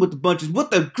coming with the bunches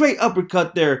with a great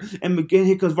uppercut there. And Miguel,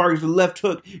 here comes Vargas with the left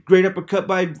hook. Great uppercut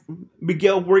by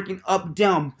Miguel, working up,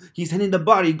 down. He's hitting the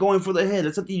body, going for the head.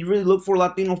 That's something you really look for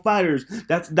Latino fighters.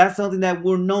 That's something that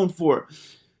we're known for.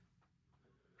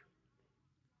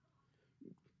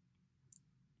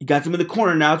 You got him in the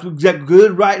corner now. It's exact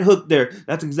good right hook there.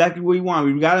 That's exactly what you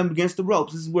want. We got him against the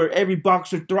ropes. This is where every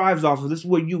boxer thrives off of. This is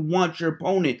where you want your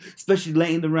opponent, especially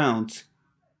late in the rounds.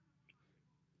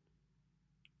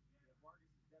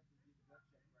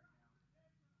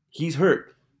 He's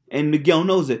hurt, and Miguel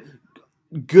knows it.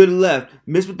 Good left.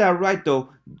 Missed with that right, though.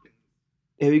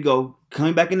 Here we go.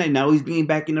 Coming back in there. Now he's getting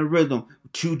back in the rhythm.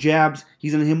 2 jabs.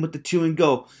 He's going to hit him with the 2 and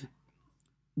go.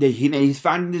 He's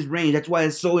finding his range. That's why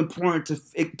it's so important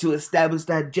to establish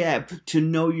that jab, to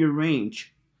know your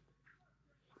range.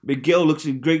 Miguel looks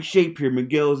in great shape here.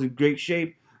 Miguel is in great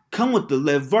shape. Come with the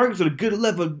left. Vargas with a good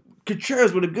left.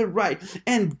 Contreras with a good right.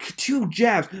 And 2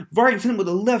 jabs. Vargas hit him with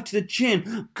a left to the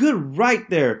chin. Good right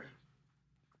there.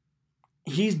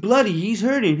 He's bloody. He's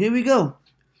hurting. Here we go.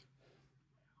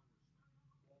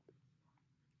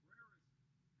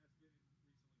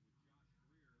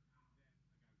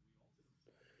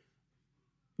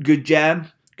 Good jab.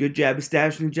 Good jab.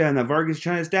 Establishing the jab. Now Vargas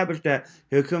trying to establish that.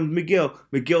 Here comes Miguel.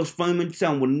 Miguel's fundamental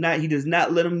sound. He does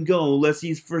not let him go unless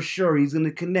he's for sure he's going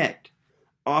to connect.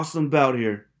 Awesome bout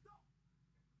here.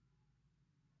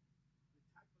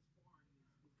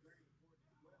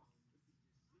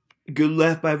 Good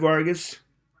left by Vargas.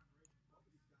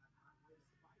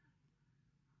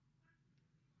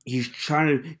 He's trying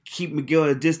to keep Miguel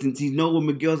at a distance. He knows what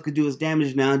Miguel's going to do his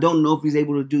damage now. I don't know if he's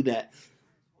able to do that.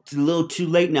 It's a little too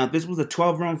late now. If this was a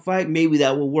 12-round fight, maybe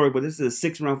that would work. But this is a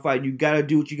 6-round fight. You got to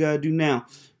do what you got to do now.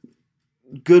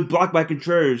 Good block by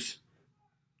Contreras.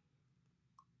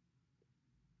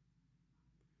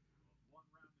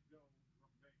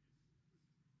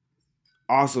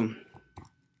 Awesome.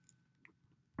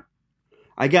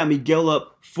 I got Miguel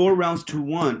up 4 rounds to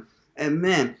 1. And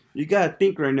man, you got to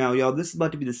think right now, y'all. This is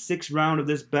about to be the 6th round of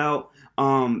this bout.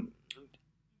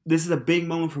 This is a big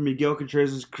moment for Miguel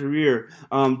Contreras' career.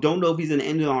 Don't know if he's gonna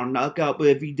end it on a knockout, but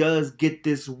if he does get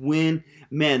this win,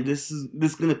 man, this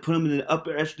is gonna put him in the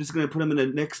upper echelon. This is gonna put him in the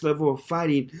next level of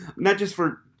fighting, not just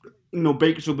for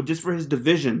Bakersfield, but just for his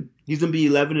division. He's gonna be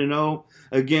 11-0.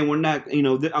 Again, we're not,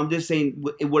 I'm just saying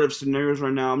what if scenarios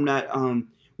right now. I'm not,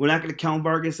 we're not going to count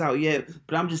Vargas out yet,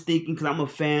 but I'm just thinking, because I'm a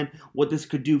fan, what this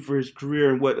could do for his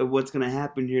career and what's going to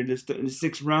happen here in the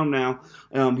 6th round now.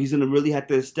 He's going to really have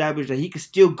to establish that he could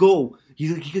still go.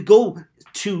 He could go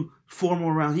 4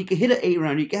 more rounds. He could hit an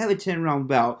 8-round. He could have a 10-round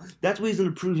bout. That's what he's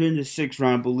going to prove here in the 6th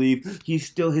round, I believe.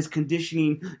 His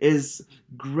conditioning is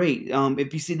great.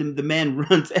 If you see the man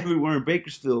runs everywhere in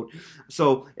Bakersfield.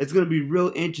 So it's going to be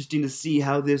real interesting to see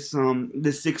how this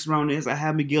 6th round is. I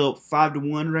have Miguel up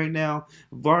 5-1 right now.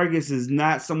 Vargas is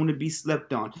not someone to be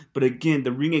slept on. But again,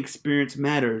 the ring experience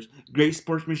matters. Great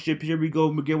sportsmanship. Here we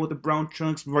go. Miguel with the brown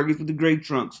trunks. Vargas with the gray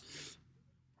trunks.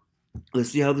 Let's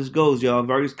see how this goes, y'all.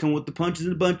 Vargas coming with the punches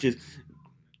and the bunches.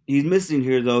 He's missing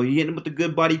here, though. He hit him with a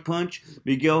good body punch.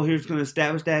 Miguel here's going to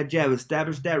establish that jab,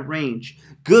 establish that range.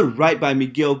 Good right by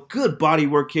Miguel. Good body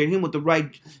work here. Him with the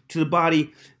right to the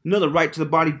body. Another right to the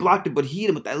body. Blocked it, but he hit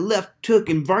him with that left hook.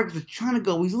 And Vargas is trying to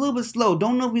go. He's a little bit slow.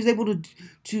 Don't know if he's able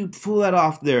to pull that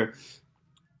off there.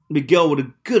 Miguel with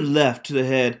a good left to the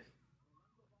head.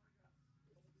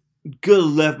 Good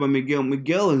left by Miguel.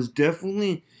 Miguel is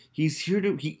definitely... He's here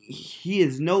he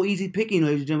is no easy picking,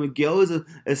 ladies and gentlemen. Miguel is an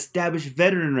established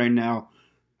veteran right now.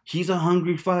 He's a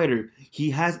hungry fighter.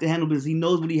 He has to handle this. He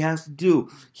knows what he has to do.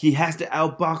 He has to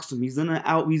outbox him. He's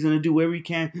gonna do whatever he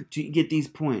can to get these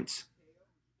points.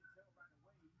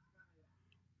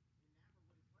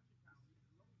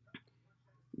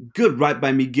 Good right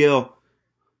by Miguel.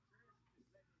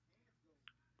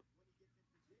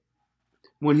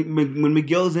 When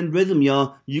Miguel's in rhythm,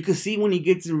 y'all, you can see when he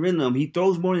gets in rhythm, he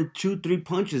throws more than 2-3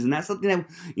 punches, and that's something that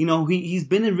he's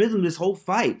been in rhythm this whole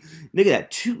fight. Look at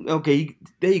that Okay,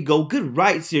 there you go. Good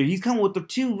rights here. He's coming with the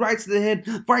 2 rights to the head.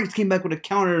 Vargas came back with a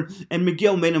counter, and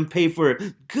Miguel made him pay for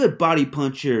it. Good body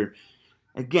punch here.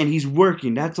 Again, he's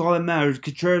working. That's all that matters.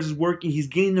 Contreras is working. He's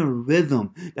getting a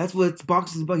rhythm. That's what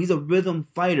boxing is about. He's a rhythm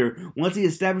fighter. Once he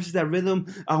establishes that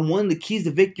rhythm, one of the keys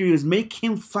to victory is make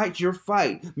him fight your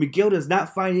fight. Miguel does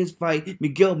not fight his fight.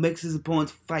 Miguel makes his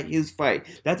opponents fight his fight.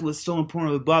 That's what's so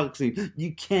important with boxing.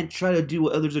 You can't try to do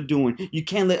what others are doing. You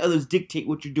can't let others dictate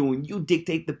what you're doing. You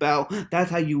dictate the bout.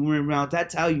 That's how you win rounds.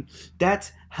 That's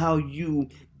how you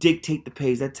dictate the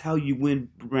pace. That's how you win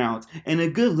rounds. And a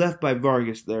good left by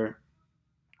Vargas there.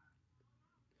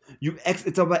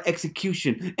 It's all about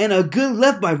execution. And a good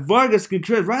left by Vargas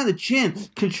Contreras right on the chin.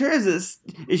 Contreras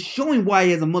is showing why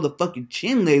he has a motherfucking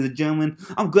chin, ladies and gentlemen.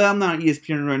 I'm glad I'm not on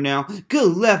ESPN right now.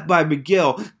 Good left by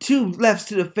Miguel. 2 lefts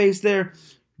to the face there.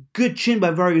 Good chin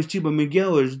by Vargas too, but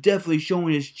Miguel is definitely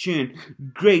showing his chin.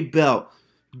 Great belt.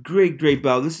 Great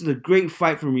belt. This is a great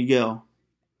fight for Miguel.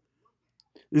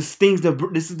 This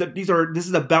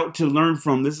is about to learn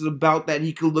from. This is about that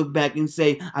he could look back and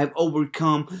say, I've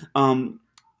overcome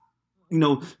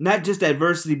not just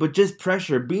adversity, but just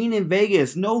pressure. Being in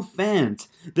Vegas, no fans.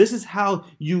 This is how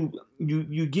you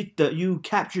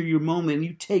capture your moment.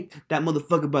 You take that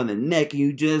motherfucker by the neck and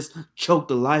you just choke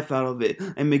the life out of it.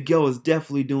 And Miguel is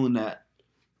definitely doing that.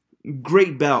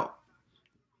 Great bout.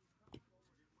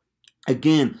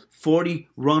 Again, 40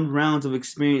 rounds of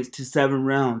experience to 7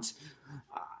 rounds.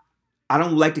 I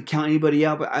don't like to count anybody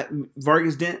out, but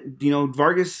Vargas didn't.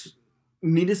 Vargas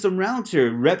needed some rounds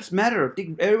here. Reps matter. I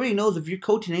think everybody knows if you're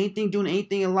coaching anything, doing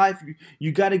anything in life,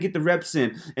 you got to get the reps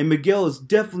in. And Miguel is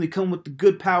definitely coming with the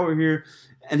good power here,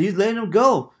 and he's letting him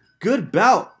go. Good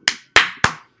bout.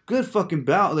 Good fucking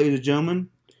bout, ladies and gentlemen.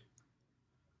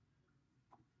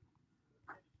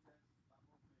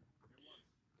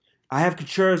 I have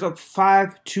Contreras up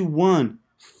 5-1.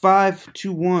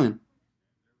 5-1.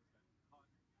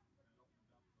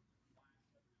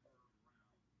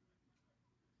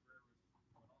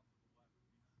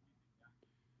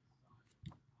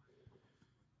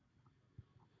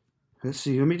 Let's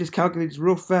see. Let me just calculate this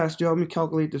real fast, y'all. Let me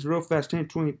calculate this real fast. 10,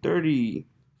 20, 30,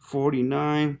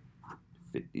 49,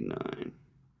 59,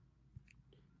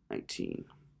 19,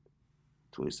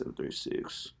 27,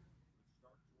 36,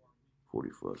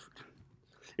 45.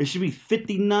 It should be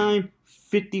 59,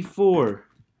 54.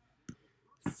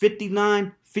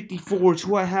 59, 54 is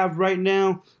who I have right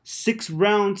now. 6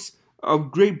 rounds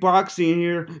of great boxing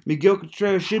here. Miguel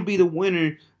Contreras should be the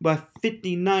winner by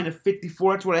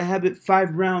 59-54. That's what I have it.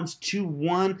 5 rounds,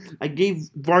 2-1. I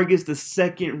gave Vargas the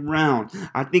second round.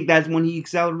 I think that's when he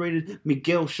accelerated.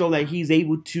 Miguel showed that he's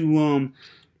able to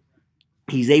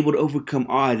overcome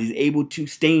odds. He's able to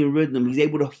stay in rhythm. He's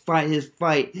able to fight his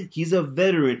fight. He's a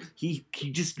veteran. He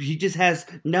just has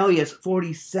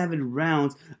 47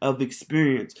 rounds of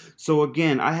experience. So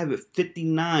again, I have it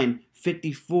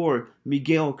 59-54.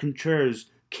 Miguel Contreras,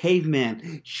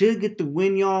 Caveman, should get the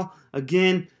win, y'all.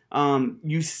 Again,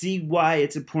 you see why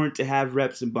it's important to have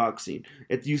reps in boxing.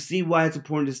 You see why it's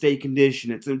important to stay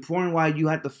conditioned. It's important why you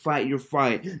have to fight your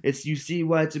fight. You see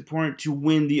why it's important to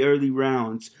win the early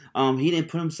rounds. He didn't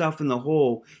put himself in the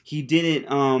hole. He didn't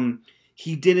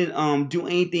do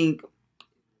anything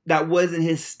that wasn't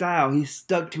his style. He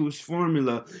stuck to his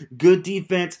formula. Good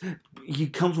defense. He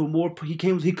comes with more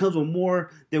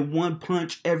than one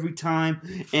punch every time,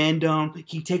 and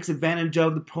he takes advantage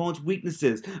of the opponent's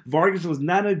weaknesses. Vargas was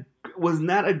not a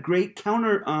great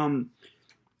counter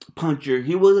puncher.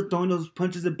 He wasn't throwing those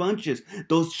punches in bunches.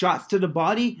 Those shots to the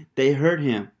body, they hurt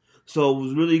him. So it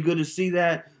was really good to see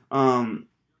that.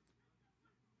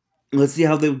 Let's see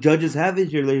how the judges have it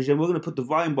here, ladies and gentlemen. We're gonna put the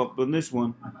volume up on this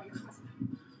one.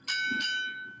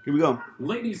 Here we go.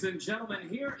 Ladies and gentlemen,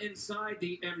 here inside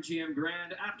the MGM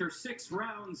Grand, after 6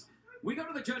 rounds, we go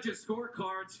to the judges'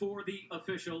 scorecards for the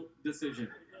official decision.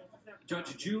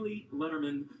 Judge Julie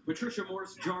Letterman, Patricia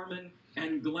Morse-Jarman,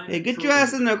 and Glenn. Hey, get your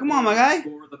ass in there. Come on, my guy.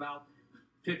 Score of about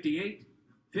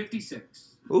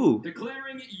 58-56. Ooh.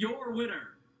 Declaring your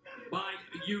winner by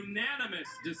unanimous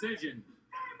decision,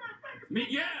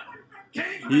 Miguel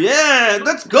Caveman. Yeah,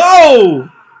 let's go.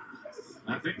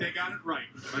 I think they got it right.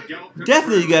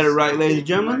 Definitely got it right, ladies and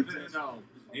gentlemen.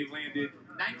 He landed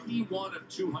 91 of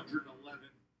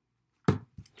 211.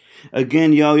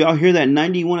 Again, y'all hear that?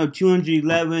 91 of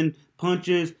 211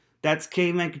 punches. That's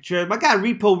Caveman Contreras. My guy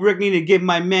Repo Rick need to give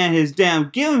my man his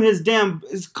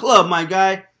club, my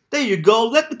guy. There you go.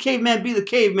 Let the caveman be the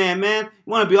caveman, man.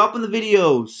 You want to be up in the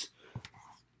videos.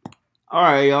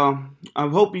 Alright, y'all. I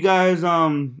hope you guys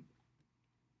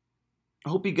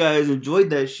enjoyed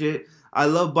that shit. I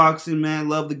love boxing, man.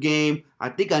 Love the game. I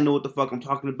think I know what the fuck I'm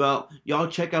talking about. Y'all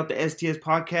check out the STS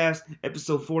podcast,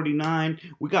 episode 49.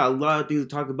 We got a lot of things to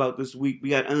talk about this week. We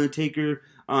got Undertaker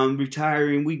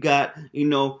retiring. We got,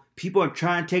 people are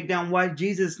trying to take down White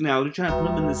Jesus now. They're trying to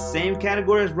put him in the same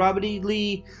category as Robert E.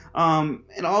 Lee.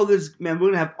 And all this, man, we're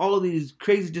going to have all of these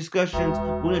crazy discussions.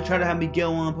 We're going to try to have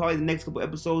Miguel on probably the next couple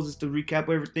episodes just to recap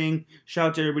everything. Shout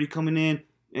out to everybody coming in.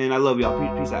 And I love y'all.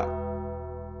 Peace out.